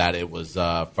department, that it was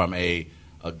from a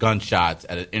gunshots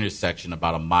at an intersection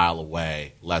about a mile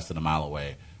away, less than a mile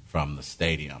away from the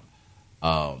stadium.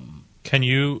 Can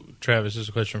you, Travis, this is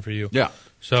a question for you. Yeah.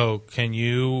 So can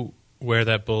you wear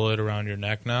that bullet around your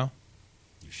neck now?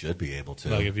 You should be able to.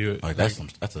 Like if you that's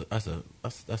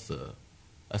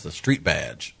a street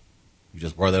badge. You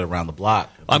just wear that around the block.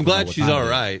 I'm glad Know she's what time all it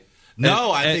is. right.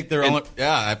 No, I think they're only.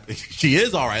 Yeah, she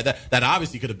is all right. That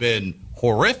obviously could have been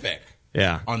horrific.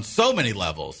 Yeah. On so many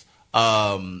levels.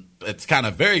 It's kind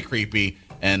of very creepy,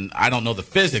 and I don't know the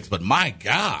physics, but my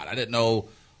God, I didn't know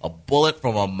a bullet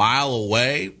from a mile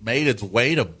away made its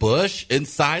way to Busch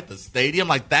inside the stadium.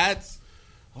 Like that's,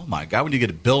 oh my God, when you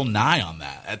get Bill Nye on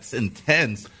that, that's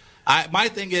intense. My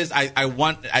thing is,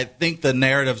 I think the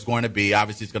narrative's going to be,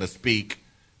 obviously it's going to speak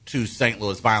to St.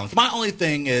 Louis violence. My only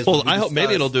thing is, well, I hope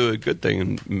maybe it'll do a good thing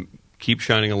and keep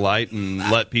shining a light and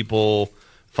let people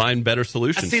find better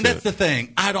solutions. See, to that's it. the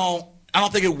thing. I don't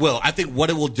think it will. I think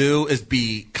what it will do is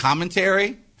be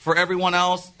commentary for everyone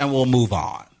else, and we'll move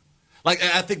on. Like,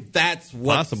 I think that's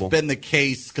what's been the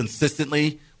case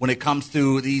consistently when it comes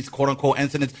to these quote-unquote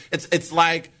incidents. It's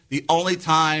like the only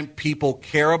time people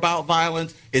care about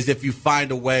violence is if you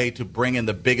find a way to bring in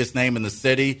the biggest name in the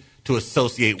city to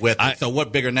associate with it. So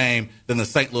what bigger name than the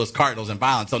St. Louis Cardinals in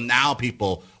violence? So now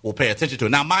people will pay attention to it.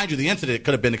 Now, mind you, the incident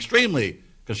could have been extremely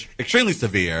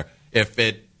severe if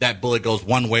that bullet goes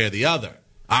one way or the other.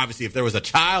 Obviously, if there was a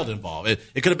child involved,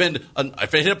 it could have been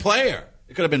if it hit a player,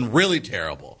 it could have been really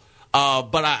terrible.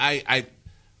 But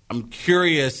I'm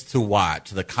curious to watch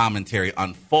the commentary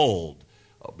unfold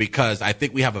because I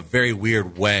think we have a very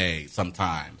weird way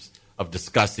sometimes of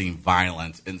discussing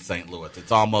violence in St. Louis.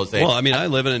 It's almost I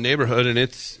live in a neighborhood and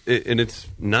it's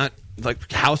not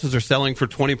like houses are selling for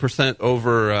 20%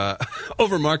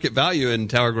 over market value in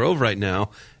Tower Grove right now,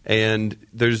 and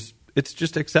it's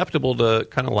just acceptable to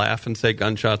kind of laugh and say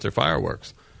gunshots or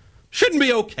fireworks. Shouldn't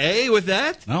be okay with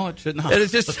that. No, it should not. And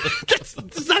it's just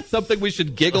it's not something we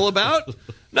should giggle about.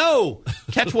 No,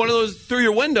 catch one of those through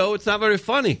your window. It's not very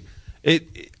funny.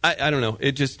 I don't know.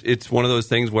 It's one of those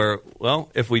things where,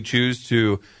 well, if we choose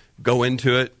to go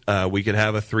into it, we could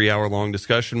have a 3-hour-long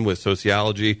discussion with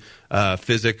sociology,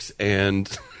 physics, and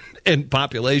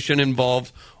population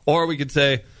involved, or we could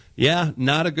say, yeah,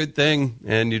 not a good thing,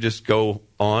 and you just go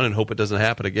on and hope it doesn't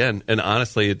happen again. And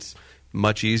honestly, it's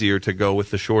much easier to go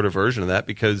with the shorter version of that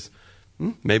because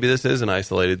maybe this is an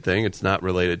isolated thing. It's not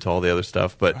related to all the other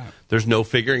stuff, but there's no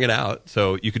figuring it out.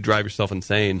 So you could drive yourself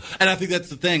insane. And I think that's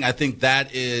the thing. I think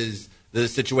that is the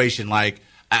situation. Like,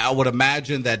 I would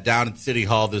imagine that down at City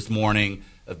Hall this morning,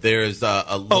 there's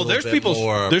a little bit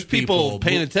more. There's people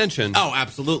paying attention. Oh,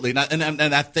 absolutely.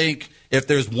 And I think if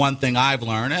there's one thing I've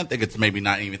learned, and I think it's maybe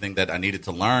not anything that I needed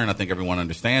to learn, I think everyone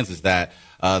understands, is that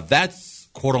that's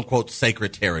quote-unquote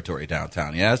sacred territory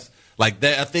downtown, yes? Like,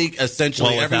 I think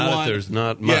essentially everyone... there's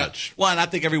not much. Yeah, well, and I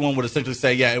think everyone would essentially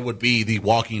say, yeah, it would be the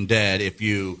Walking Dead if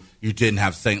you didn't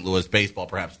have St. Louis baseball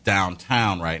perhaps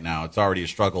downtown right now. It's already a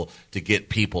struggle to get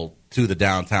people to the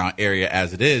downtown area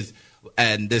as it is,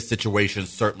 and this situation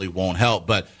certainly won't help.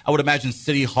 But I would imagine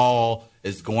City Hall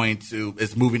is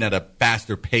moving at a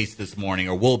faster pace this morning,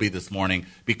 or will be this morning,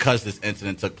 because this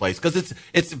incident took place. Because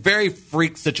it's a very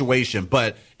freak situation,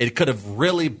 but it could have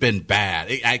really been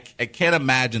bad. I can't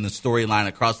imagine the storyline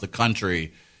across the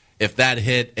country if that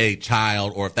hit a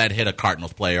child or if that hit a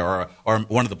Cardinals player or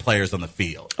one of the players on the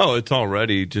field. Oh, it's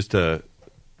already just a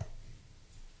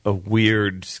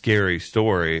weird, scary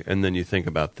story, and then you think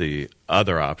about the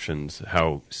other options,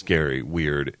 how scary,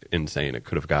 weird, insane it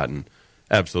could have gotten.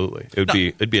 Absolutely.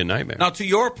 It'd be a nightmare. Now, to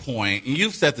your point, and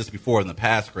you've said this before in the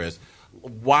past, Chris,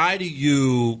 why do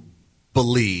you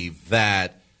believe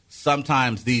that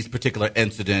sometimes these particular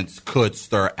incidents could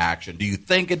stir action? Do you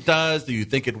think it does? Do you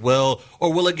think it will?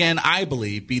 Or will, again, I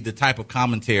believe, be the type of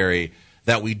commentary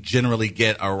that we generally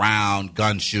get around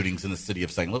gun shootings in the city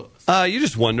of St. Louis? You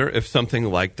just wonder if something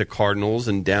like the Cardinals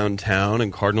and downtown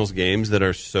and Cardinals games that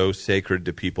are so sacred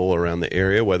to people around the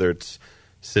area, whether it's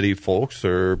city folks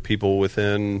or people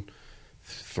within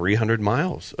 300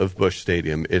 miles of Busch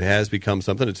Stadium, it has become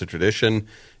something. It's a tradition.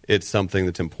 It's something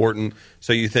that's important.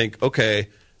 So you think, okay,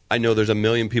 I know there's a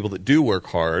million people that do work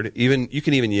hard. You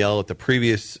can even yell at the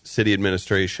previous city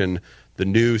administration, the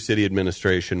new city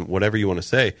administration, whatever you want to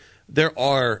say. There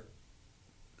are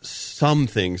some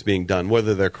things being done,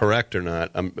 whether they're correct or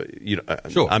not.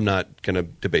 Sure. I'm not going to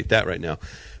debate that right now.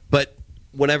 But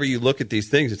whenever you look at these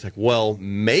things, it's like, well,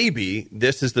 maybe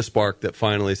this is the spark that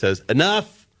finally says,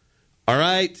 enough. All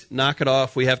right, knock it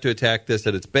off. We have to attack this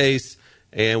at its base,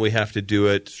 and we have to do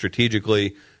it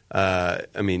strategically.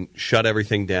 Shut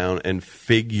everything down and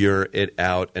figure it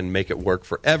out and make it work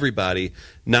for everybody,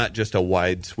 not just a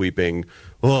wide-sweeping,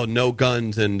 oh, no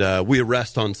guns and we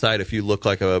arrest on sight if you look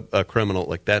like a criminal.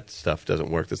 Like, that stuff doesn't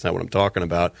work. That's not what I'm talking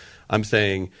about. I'm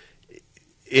saying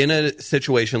in a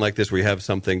situation like this where you have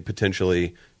something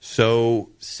potentially so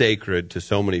sacred to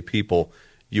so many people,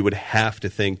 you would have to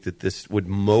think that this would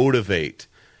motivate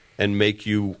and make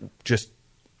you just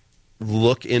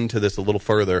look into this a little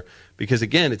further, because,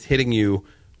 again, it's hitting you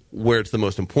where it's the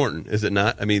most important, is it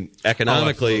not? I mean,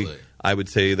 economically, I would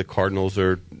say the Cardinals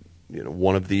are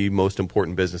one of the most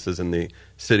important businesses in the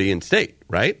city and state,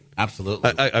 right?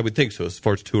 Absolutely. I would think so, as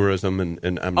far as tourism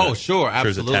and I'm not sure,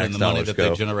 absolutely. Tax and the money that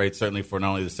they generate, certainly for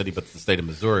not only the city but the state of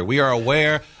Missouri. We are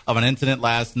aware of an incident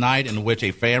last night in which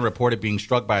a fan reported being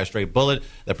struck by a stray bullet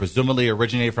that presumably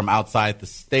originated from outside the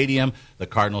stadium. The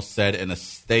Cardinals said in a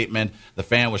statement the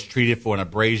fan was treated for an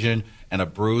abrasion and a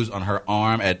bruise on her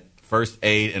arm at first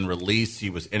aid and release. She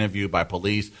was interviewed by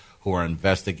police who are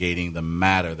investigating the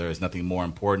matter. There is nothing more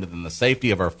important than the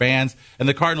safety of our fans, and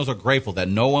the Cardinals are grateful that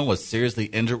no one was seriously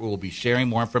injured. We will be sharing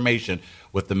more information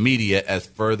with the media as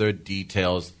further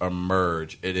details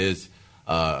emerge. It is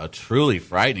a truly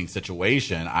frightening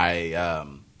situation.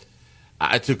 To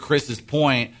Chris's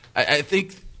point, I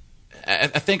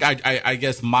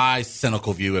guess my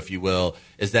cynical view, if you will,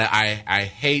 is that I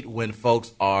hate when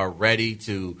folks are ready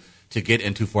to get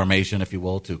into formation, if you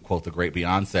will, to quote the great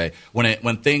Beyonce,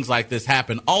 when things like this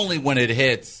happen, only when it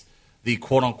hits the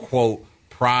quote-unquote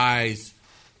prize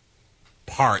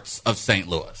parts of St.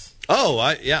 Louis. Oh,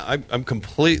 I'm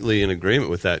completely in agreement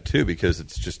with that, too, because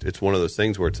it's one of those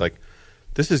things where it's like,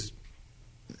 this is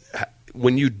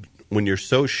when you're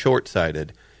so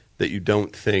short-sighted that you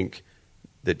don't think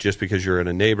that just because you're in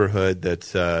a neighborhood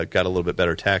that's got a little bit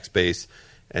better tax base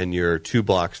and you're 2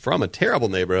 blocks from a terrible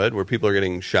neighborhood where people are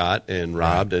getting shot and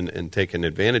robbed and taken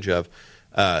advantage of,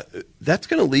 that's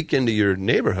going to leak into your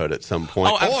neighborhood at some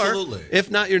point. Oh, absolutely. Or, if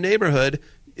not your neighborhood,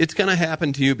 it's going to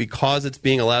happen to you because it's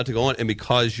being allowed to go on and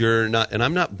because you're not – and I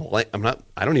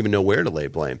don't even know where to lay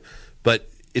blame. But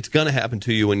it's going to happen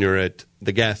to you when you're at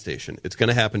the gas station. It's going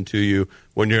to happen to you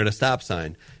when you're at a stop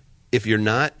sign. If you're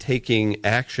not taking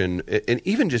action, and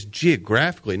even just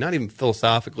geographically, not even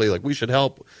philosophically, like we should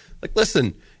help – like,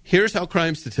 listen, here's how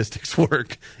crime statistics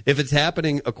work. If it's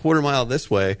happening a quarter mile this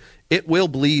way, it will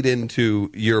bleed into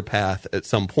your path at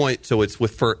some point. So it's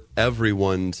for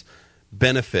everyone's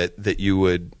benefit that you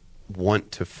would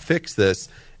want to fix this.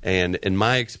 And in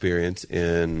my experience, I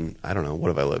don't know, what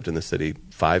have I lived in the city?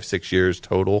 5-6 years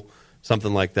total,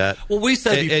 something like that. Well, we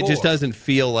said before. It just doesn't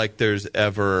feel like there's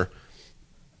ever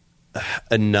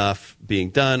enough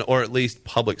being done, or at least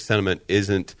public sentiment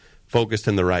isn't focused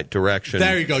in the right direction.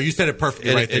 There you go. You said it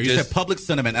perfectly right there. You said public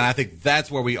sentiment, and I think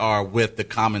that's where we are with the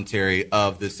commentary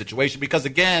of this situation. Because,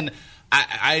 again,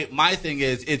 my thing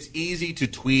is it's easy to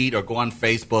tweet or go on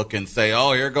Facebook and say,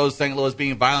 oh, here goes St. Louis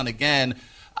being violent again.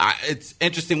 It's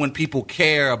interesting when people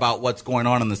care about what's going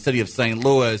on in the city of St.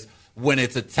 Louis when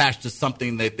it's attached to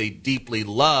something that they deeply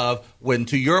love, when,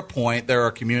 to your point, there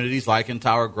are communities like in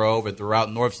Tower Grove and throughout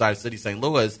Northside City, St.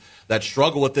 Louis, that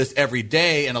struggle with this every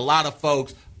day, and a lot of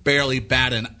folks barely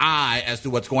bat an eye as to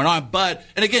what's going on. But,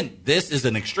 and again, this is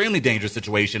an extremely dangerous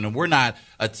situation, and we're not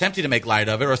attempting to make light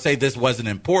of it or say this wasn't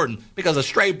important, because a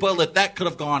stray bullet, that could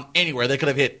have gone anywhere. They could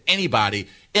have hit anybody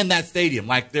in that stadium.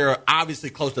 Like, there are obviously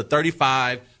close to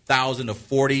 35,000 to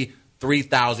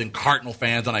 43,000 Cardinal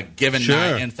fans on a given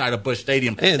night inside of Busch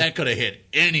Stadium. And that could have hit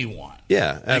anyone.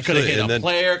 Yeah, absolutely. It could have hit a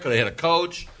player, could have hit a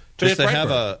coach. Just to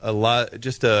have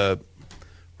a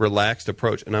relaxed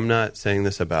approach, and I'm not saying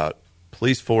this about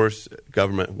police force,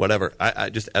 government, whatever. I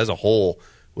just, as a whole,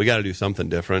 we got to do something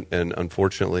different. And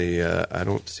unfortunately, I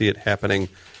don't see it happening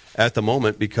at the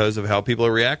moment because of how people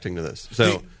are reacting to this.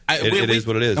 So it is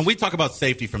what it is. And we talk about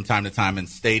safety from time to time in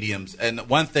stadiums. And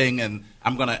one thing, and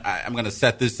I'm gonna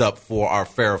set this up for our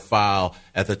fair file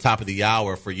at the top of the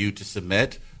hour for you to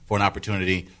submit for an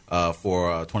opportunity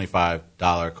for a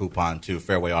 $25 coupon to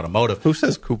Fairway Automotive. Who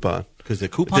says coupon? Because the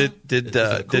coupon did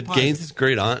Gaines'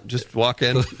 great aunt just walk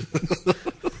in?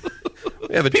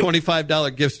 We have a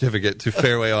 $25 gift certificate to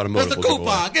Fairway Automotive. What's the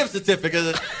coupon gift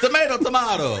certificate?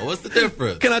 Tomato. What's the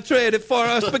difference? Can I trade it for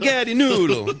a spaghetti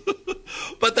noodle?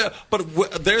 But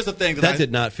there's a thing that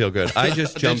did not feel good. I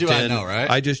just jumped in. I know, right?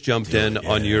 I just jumped in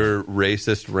on your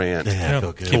racist rant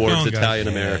towards Italian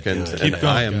Americans, and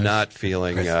I am not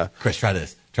feeling. Chris, try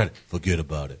this. Try to forget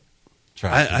about it.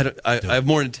 I have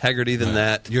more integrity than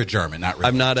that. You're German, not really.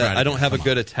 I'm not. I don't have a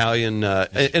good Italian, and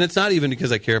it's not even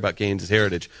because I care about Gaines'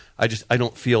 heritage. I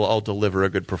don't feel I'll deliver a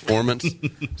good performance,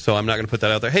 so I'm not going to put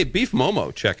that out there. Hey, Beef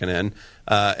Momo checking in,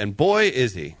 and boy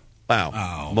is he!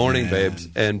 Wow, morning, babes,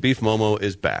 and Beef Momo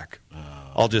is back.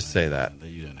 I'll just say that.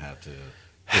 You didn't have to.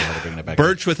 Yeah, they're bringing it back.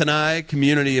 Birch with an I,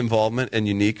 community involvement and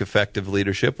unique, effective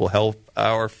leadership will help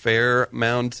our fair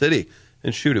Mound City.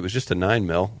 And shoot, it was just a 9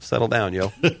 mil. Settle down,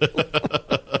 yo.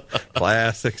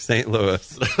 Classic St.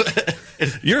 Louis.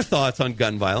 Your thoughts on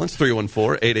gun violence,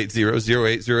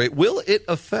 314-880-0808. Will it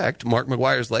affect Mark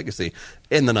McGwire's legacy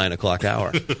in the 9 o'clock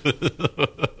hour?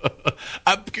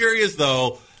 I'm curious,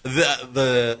 though. We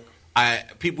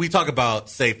talk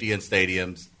about safety in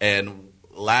stadiums, and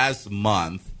last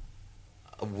month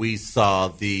we saw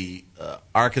the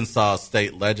Arkansas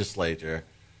State Legislature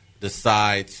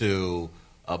decide to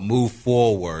move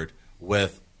forward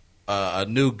with a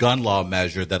new gun law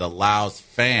measure that allows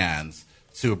fans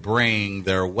to bring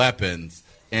their weapons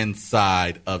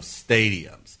inside of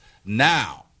stadiums.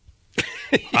 Now,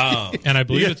 and I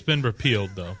believe it's been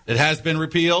repealed, though. it has been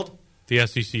repealed. The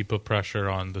SEC put pressure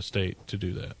on the state to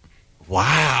do that.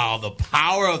 Wow, the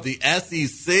power of the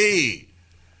SEC.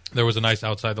 There was a nice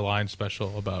Outside the Line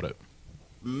special about it.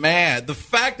 Man, the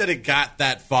fact that it got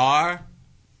that far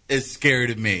is scary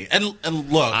to me. And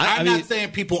look, I'm not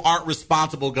saying people aren't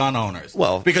responsible gun owners.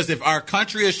 Well, because if our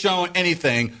country has shown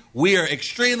anything, we are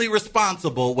extremely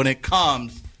responsible when it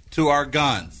comes to our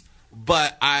guns.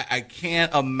 But I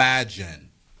can't imagine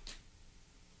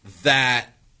that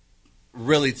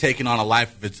really taking on a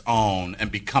life of its own and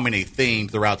becoming a theme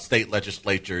throughout state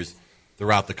legislatures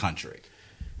throughout the country.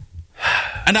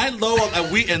 And I low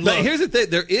and But here's the thing: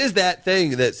 there is that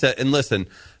thing that said, and listen,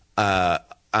 I'd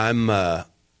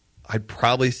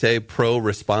probably say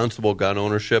pro-responsible gun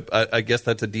ownership. I guess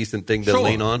that's a decent thing to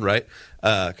lean on, right?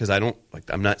 Because I'm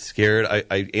not scared.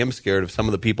 I am scared of some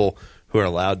of the people who are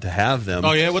allowed to have them.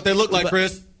 Oh yeah, what they look like,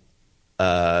 Chris?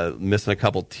 Missing a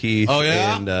couple teeth. Oh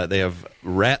yeah, and they have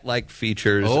rat-like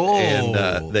features, Oh.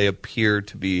 and they appear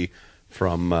to be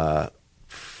from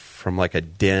like a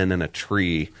den in a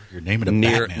tree. You're naming a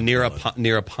Batman near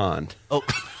a pond. Oh.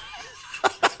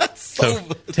 So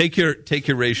take your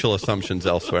racial assumptions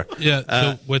elsewhere. Yeah,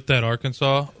 so with that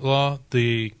Arkansas law,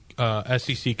 the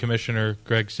SEC Commissioner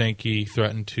Greg Sankey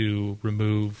threatened to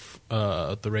remove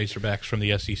the Razorbacks from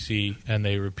the SEC, and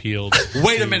they repealed.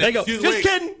 Wait a minute. They go, just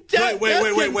kidding.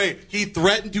 Wait. He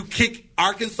threatened to kick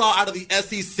Arkansas out of the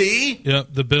SEC? Yeah,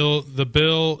 the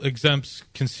bill exempts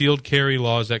concealed carry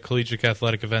laws at collegiate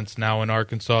athletic events now in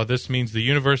Arkansas. This means the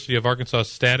University of Arkansas'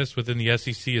 status within the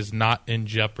SEC is not in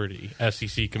jeopardy,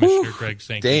 SEC Commissioner Greg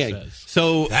Sankey says.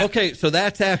 So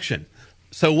that's action.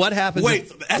 So what happens?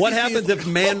 What happens if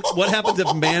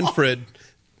Manfred?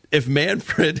 If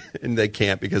Manfred, and they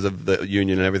can't because of the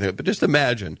union and everything, but just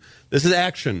imagine, this is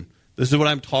action. This is what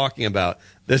I'm talking about.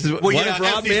 This is what if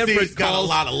Rob Manfred got calls, a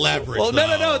lot of leverage. Well,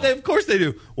 no. Of course they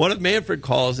do. What if Manfred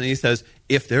calls and he says,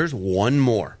 if there's one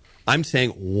more, I'm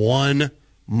saying one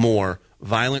more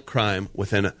violent crime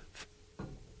within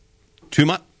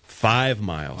 5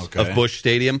 miles of Busch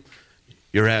Stadium,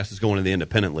 your ass is going to the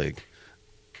Independent League.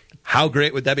 How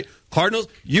great would that be? Cardinals,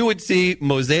 you would see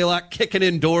Mozeliak kicking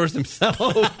in doors himself.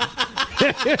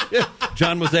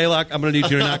 John Mozeliak, I'm going to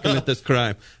need you to not commit this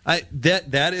crime.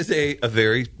 That is a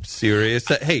very serious.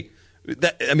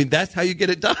 That's how you get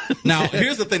it done. Now,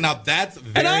 here's the thing. Now, that's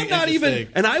very interesting.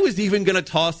 And I was even going to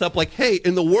toss up like, hey,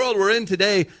 in the world we're in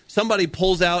today, somebody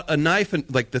pulls out a knife and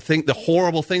like the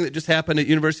horrible thing that just happened at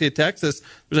University of Texas.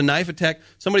 There's a knife attack.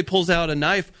 Somebody pulls out a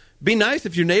knife. Be nice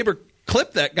if your neighbor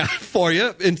clipped that guy for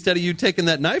you instead of you taking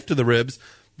that knife to the ribs.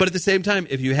 But at the same time,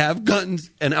 if you have guns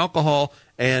and alcohol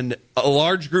and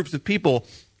large groups of people,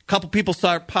 a couple people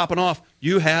start popping off,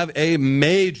 you have a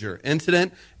major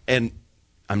incident. And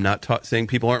I'm not saying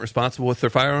people aren't responsible with their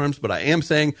firearms, but I am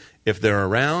saying if they're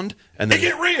around and they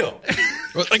get real.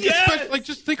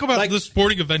 Just think about the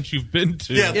sporting events you've been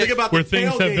to. Yeah, think about where the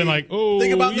things have been like,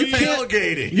 think about the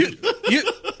tailgating.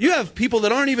 You have people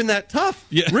that aren't even that tough.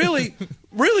 Yeah.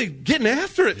 Really getting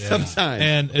after it sometimes.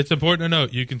 And it's important to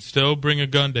note, you can still bring a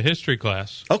gun to history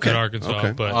class at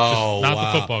Arkansas, but just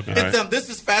not the football game. This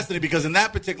is fascinating because in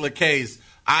that particular case,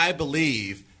 I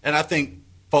believe, and I think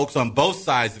folks on both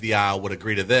sides of the aisle would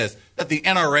agree to this, that the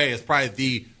NRA is probably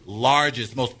the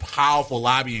largest, most powerful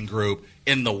lobbying group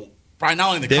in the probably not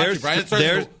only in the country,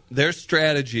 right? Their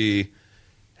strategy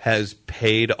has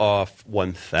paid off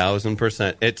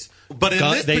 1,000%. But in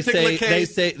this particular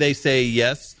case, they say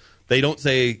yes. They don't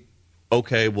say,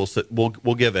 okay, we'll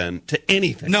give in to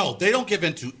anything. No, they don't give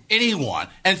in to anyone.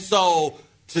 And so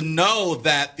to know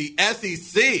that the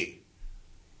SEC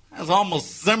has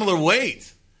almost similar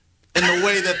weight in the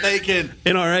way that they can.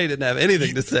 NRA didn't have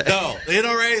anything to say. No, the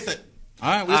NRA said,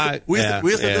 all right,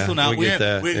 we'll set this one out.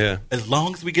 As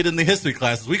long as we get in the history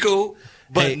classes, we cool.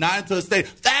 but not into the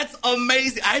stadium. That's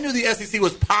amazing. I knew the SEC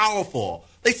was powerful.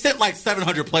 They sent like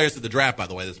 700 players to the draft, by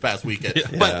the way, this past weekend.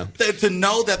 Yeah. But to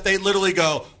know that they literally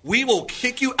go, we will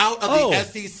kick you out of the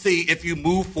SEC if you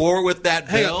move forward with that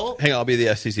bill. Hang on, I'll be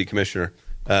the SEC commissioner.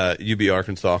 You be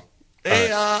Arkansas.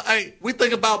 Hey, we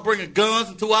think about bringing guns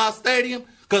into our stadium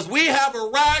because we have a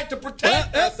right to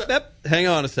protect us. Hang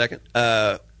on a second.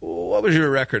 What was your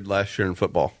record last year in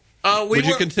football? Would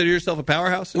you consider yourself a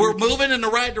powerhouse? We're moving in the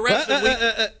right direction.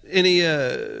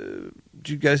 Did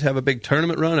you guys have a big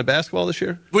tournament run of basketball this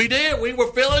year? We did. We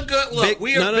were feeling good. Look,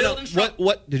 we are building strong.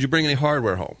 What did you bring any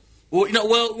hardware home?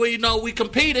 Well, we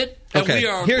competed, and we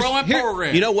are growing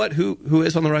programs. You know what? Who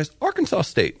is on the rise? Arkansas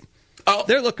State. Oh.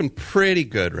 They're looking pretty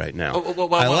good right now.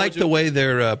 I like the way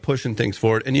they're pushing things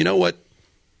forward. And you know what?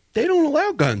 They don't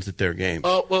allow guns at their games.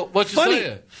 What you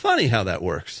saying? Funny how that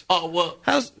works.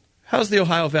 How's the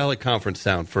Ohio Valley Conference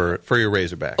sound for your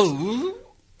Razorbacks? Ooh.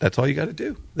 That's all you got to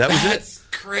do. That's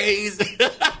crazy.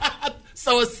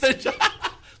 So essential.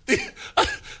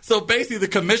 So basically, the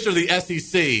commissioner of the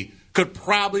SEC could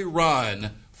probably run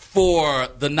for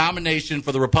the nomination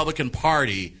for the Republican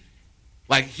Party.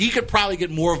 Like, he could probably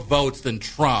get more votes than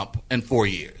Trump in 4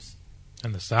 years.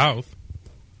 In the South.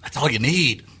 That's all you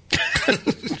need.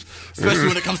 Especially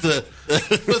when it comes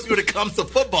to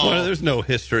football. Well, there's no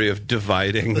history of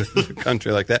dividing the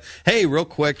country like that. Hey, real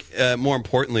quick, more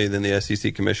importantly than the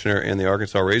SEC commissioner and the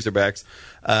Arkansas Razorbacks,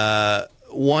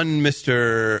 one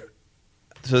Mr.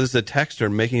 So this is a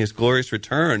texter making his glorious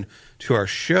return to our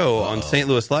show on St.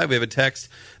 Louis Live. We have a text: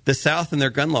 the South and their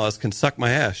gun laws can suck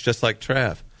my ass, just like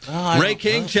Trav. Ray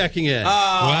King checking in.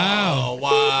 Wow.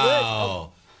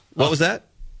 What was that?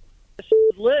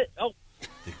 Lit. Oh.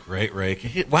 The great Ray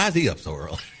King. Why is he up so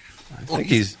early? I think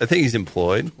he's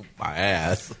employed. My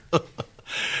ass.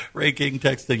 Ray King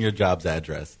texting your job's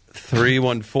address.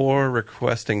 314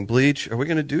 requesting bleach. Are we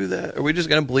going to do that? Are we just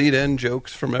going to bleed in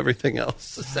jokes from everything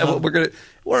else? Is that what we're going to?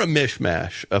 We're a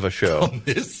mishmash of a show.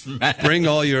 Bring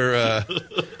all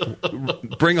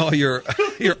your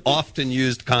often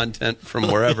used content from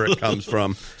wherever it comes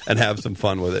from and have some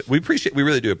fun with it. We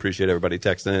really do appreciate everybody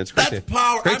texting in. It's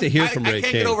great to hear from Ray King. I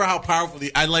can't get over how powerful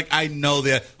I know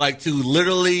that, like, to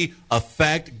literally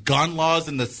affect gun laws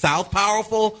in the South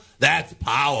powerful. That's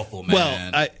powerful,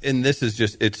 man. Well, and this is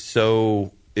just it's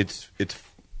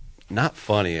not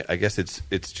funny. I guess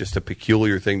it's just a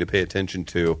peculiar thing to pay attention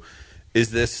to.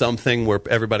 Is this something where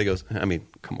everybody goes, I mean,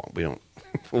 come on,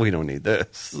 we don't need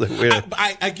this.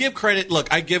 I give credit.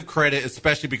 Look, I give credit,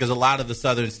 especially because a lot of the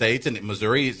southern states, and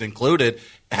Missouri is included,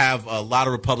 have a lot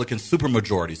of Republican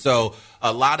supermajority. So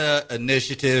a lot of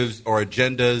initiatives or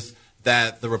agendas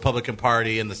that the Republican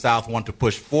Party in the South want to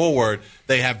push forward,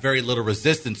 they have very little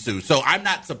resistance to. So I'm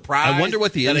not surprised. I wonder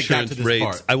what the insurance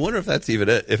rates. I wonder if that's even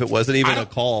it. If it wasn't even a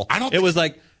call, it was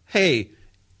like, hey,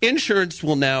 insurance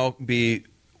will now be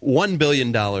 $1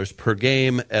 billion per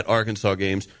game at Arkansas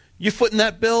games. You footing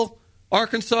that bill,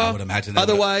 Arkansas? I would imagine that.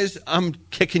 Otherwise, I'm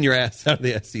kicking your ass out of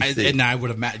the SEC. And I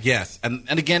would imagine, yes. And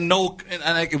again,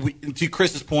 to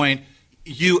Chris's point,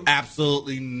 you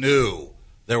absolutely knew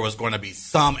there was going to be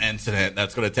some incident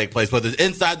that's going to take place, whether it's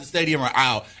inside the stadium or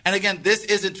out. And again, this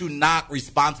isn't to knock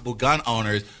responsible gun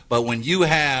owners, but when you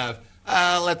have,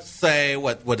 let's say,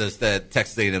 what does the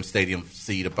Texas A&M Stadium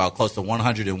seat? About close to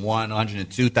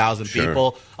 102,000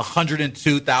 people,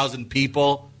 102,000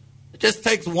 people. It just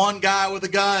takes one guy with a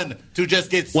gun to just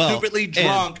get stupidly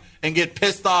drunk and get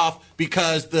pissed off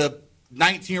because the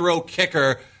 19-year-old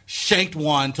kicker shanked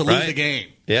one to lose the game.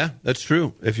 Yeah, that's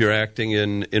true. If you're acting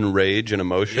in rage and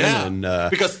emotion, and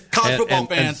because college football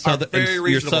fans are very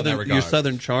reasonable in that regard. Your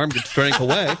Southern charm gets drank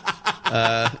away.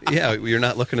 You're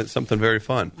not looking at something very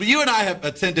fun. You and I have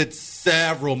attended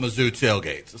several Mizzou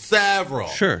tailgates. Several,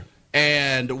 sure,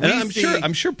 and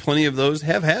I'm sure plenty of those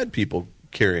have had people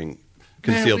carrying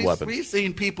concealed weapons. We've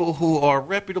seen people who are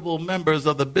reputable members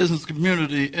of the business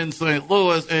community in St.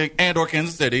 Louis and or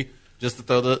Kansas City, just to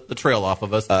throw the trail off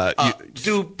of us,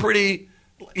 do pretty.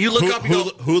 You look up,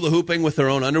 hula hooping with their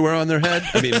own underwear on their head.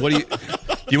 I mean, what do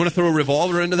you want to throw a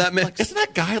revolver into that mix? Isn't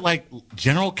that guy like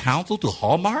general counsel to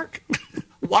Hallmark?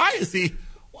 Why is he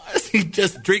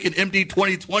just drinking MD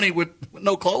 2020 with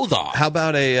no clothes on? How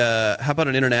about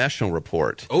an international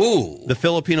report? Ooh, the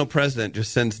Filipino president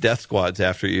just sends death squads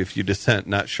after you if you dissent.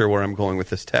 Not sure where I'm going with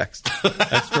this text.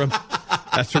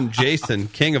 That's from Jason,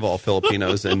 king of all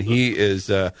Filipinos, and he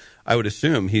is. I would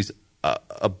assume he's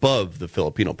above the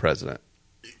Filipino president.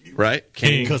 Right?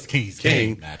 King. Because he's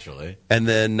king, naturally. And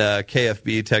then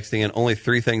KFB texting in, only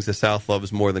 3 things the South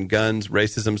loves more than guns: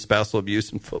 racism, spousal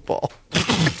abuse, and football.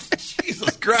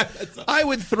 Jesus Christ. I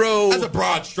would throw. That's a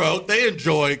broad stroke. They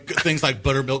enjoy things like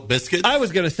buttermilk biscuits. I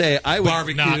was going to say I would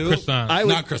barbecue. Not croissants. I would,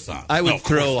 Not croissants. I would No, of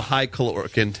throw course high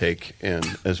caloric intake in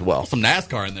as well. some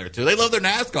NASCAR in there too. They love their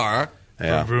NASCAR.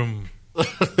 Yeah. Vroom.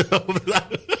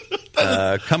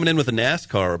 Coming in with a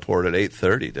NASCAR report at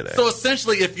 8:30 today. So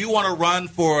essentially, if you want to run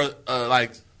for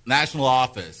like national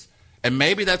office, and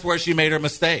maybe that's where she made her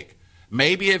mistake.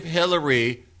 Maybe if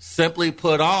Hillary simply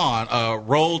put on a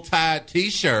Roll Tide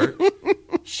T-shirt,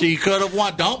 she could have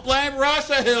won. Don't blame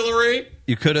Russia, Hillary.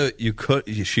 She could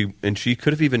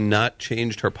have even not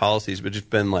changed her policies, but just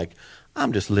been like,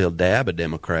 I'm just a little dab a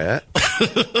Democrat.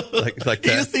 like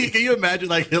Can that. you imagine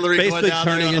like Hillary going Basically down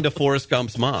turning there? into Forrest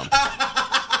Gump's mom.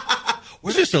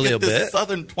 Where just did a she little get this bit.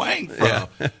 Southern twang from? Yeah.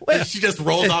 And she just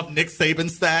rolls off Nick Saban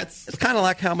stats. It's kind of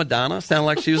like how Madonna sounded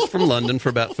like she was from London for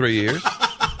about 3 years.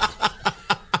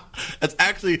 That's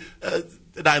actually,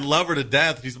 and I love her to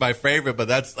death. She's my favorite, but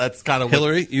that's kind of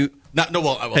Hillary, you.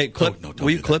 Hey, clip. don't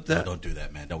Will you do clip that? that? No, don't do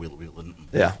that, man. No, we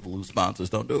Yeah. lose sponsors.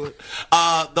 Don't do it.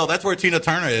 No, that's where Tina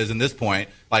Turner is in this point.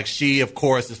 Like she, of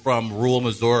course, is from rural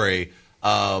Missouri,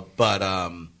 rural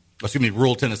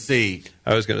Tennessee.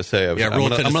 I was going to say, Yeah, I'm rural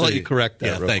going to Tennessee. let you correct that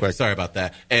Yeah, real thank you. quick. Sorry about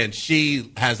that. And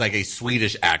she has like a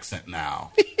Swedish accent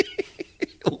now.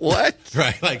 What?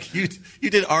 Right, like you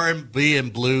did R&B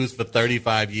and blues for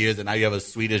 35 years, and now you have a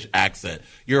Swedish accent.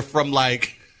 You're from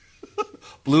like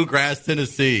bluegrass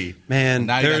Tennessee. Man,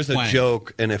 Now you got there's a twang.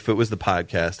 joke, and if it was the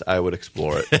podcast, I would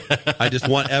explore it. I just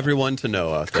want everyone to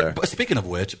know out there. But speaking of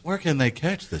which, where can they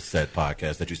catch this said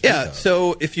podcast that you speak Yeah, of?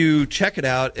 so if you check it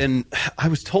out, and I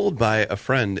was told by a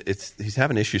friend he's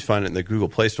having issues finding it in the Google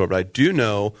Play Store, but I do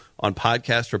know on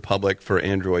Podcast Republic for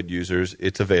Android users,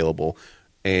 it's available.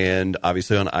 And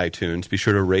obviously on iTunes, be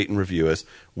sure to rate and review us.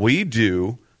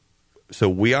 So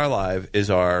We Are Live is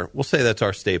we'll say that's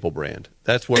our staple brand.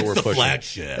 That's where It's we're the pushing.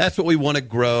 flagship. That's what we want to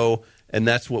grow, and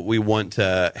that's what we want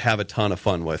to have a ton of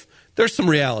fun with. There's some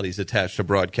realities attached to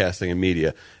broadcasting and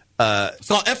media. It's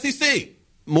called FCC.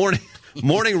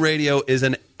 Morning radio is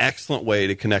an excellent way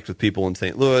to connect with people in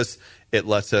St. Louis. It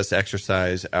lets us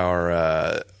exercise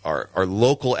our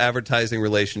local advertising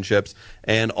relationships,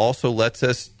 and also lets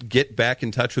us get back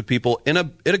in touch with people in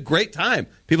a great time.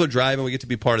 People are driving; we get to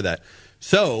be part of that.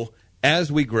 So as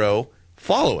we grow,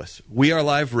 follow us. We Are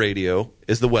Live Radio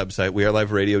is the website.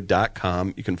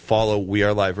 WeAreLiveRadio.com. You can follow We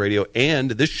Are Live Radio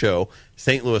and this show,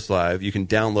 St. Louis Live. You can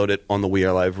download it on the We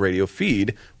Are Live Radio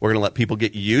feed. We're going to let people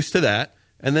get used to that,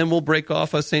 and then we'll break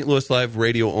off a St. Louis Live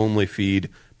Radio only feed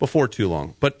before too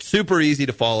long. But super easy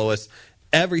to follow us.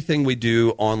 Everything we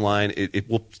do online, it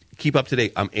will keep up to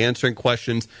date. I'm answering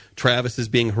questions. Travis is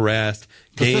being harassed.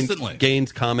 Consistently.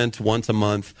 Gaines comments once a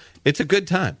month. It's a good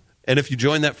time. And if you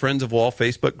join that Friends of Wall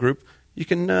Facebook group, you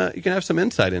can have some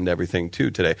insight into everything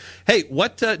too today. Hey,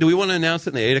 what do we want to announce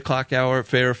it in the 8 o'clock hour,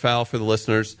 fair or foul for the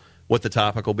listeners, what the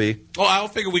topic will be? Oh, I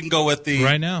figure we can go with the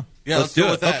Right now. Yeah, let's do go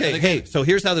it. with that. Okay, hey, so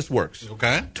here's how this works.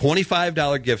 Okay.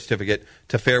 $25 gift certificate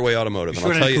to Fairway Automotive. You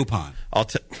sure it ain't a coupon?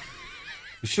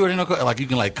 You sure it ain't no like you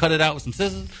can like cut it out with some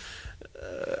scissors?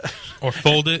 Or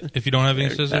fold it if you don't have any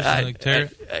scissors. And, like,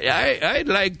 tear it. I'd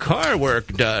like car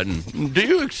work done. Do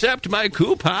you accept my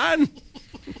coupon?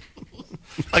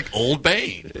 Like Old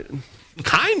Bane.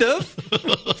 Kind of.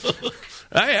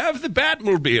 I have the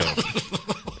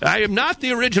Batmobile. I am not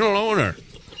the original owner.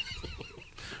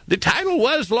 The title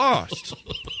was lost.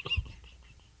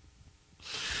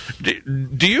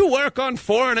 Do you work on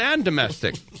foreign and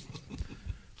domestic?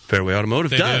 Fairway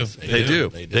Automotive does. They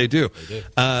do.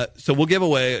 So we'll give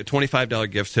away a $25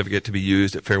 gift certificate to be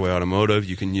used at Fairway Automotive.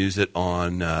 You can use it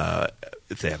on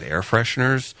if they have air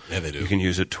fresheners. Yeah, they do. You can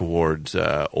use it towards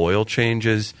oil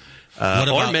changes. What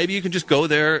Or about- maybe you can just go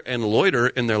there and loiter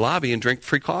in their lobby and drink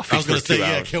free coffee I was for going to 2 say,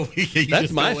 hours. can you That's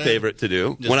just my go in? favorite to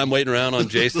do when I'm waiting around on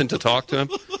Jason to talk to him.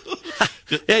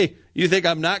 Hey, you think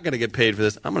I'm not going to get paid for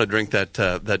this? I'm going to drink that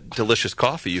delicious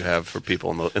coffee you have for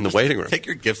people in the waiting room. Take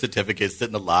your gift certificate, sit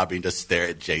in the lobby, and just stare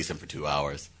at Jason for 2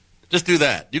 hours. Just do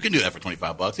that. You can do that for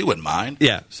 $25. He wouldn't mind.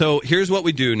 Yeah. So here's what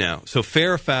we do now. So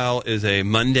Fair or Foul is a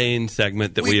mundane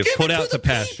segment that we have give put it out to the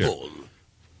pasture. people.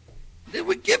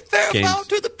 We give fair or Gaines. foul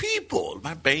to the people.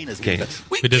 My Bane is Gaines.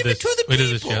 We We give did it this. to the We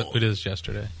people. did this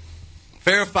yesterday.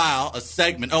 Fair or foul, a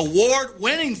segment,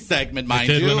 award-winning segment, mind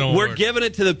did win an you. award. We're giving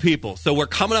it to the people. So we're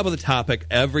coming up with a topic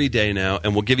every day now,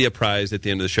 and we'll give you a prize at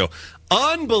the end of the show.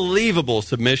 Unbelievable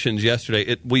submissions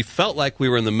yesterday. We felt like we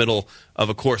were in the middle of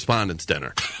a correspondence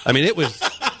dinner. I mean, it was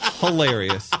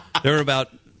hilarious. There were about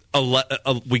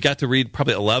we got to read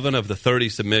probably 11 of the 30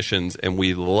 submissions, and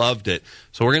we loved it.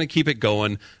 So we're going to keep it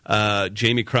going.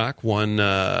 Jamie Kroc won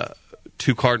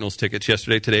 2 Cardinals tickets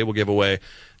yesterday. Today we'll give away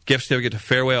gift certificate to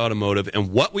Fairway Automotive.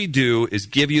 And what we do is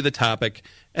give you the topic,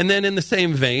 and then in the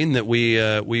same vein that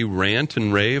we rant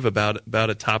and rave about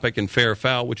a topic in Fair or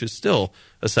Foul, which is still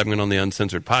a segment on the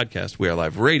Uncensored podcast, We Are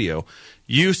Live Radio,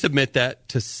 you submit that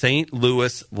to St.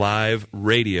 Louis Live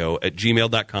Radio at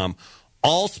gmail.com,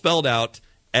 all spelled out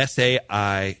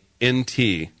SAINT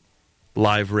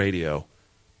Live Radio.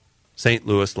 St.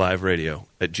 Louis Live Radio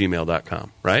at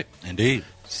gmail.com, right? Indeed.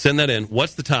 Send that in.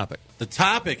 What's the topic? The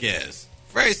topic is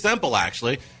very simple,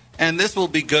 actually, and this will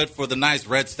be good for the nice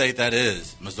red state that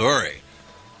is Missouri.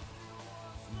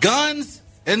 Guns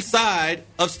inside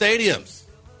of stadiums.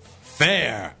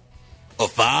 Fair or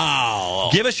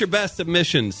foul? Give us your best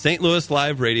submissions. St. Louis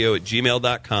Live Radio at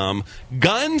gmail.com.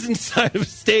 Guns inside of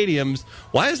stadiums.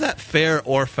 Why is that fair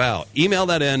or foul? Email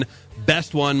that in.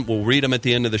 Best one. We'll read them at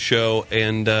the end of the show,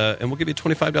 and we'll give you a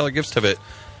 $25 gift certificate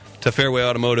to Fairway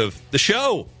Automotive. The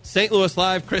show, St. Louis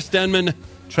Live, Chris Denman,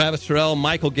 Travis Terrell,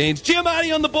 Michael Gaines,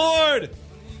 Giamatti on the board.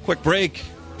 Quick break.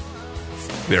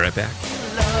 Be right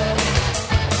back.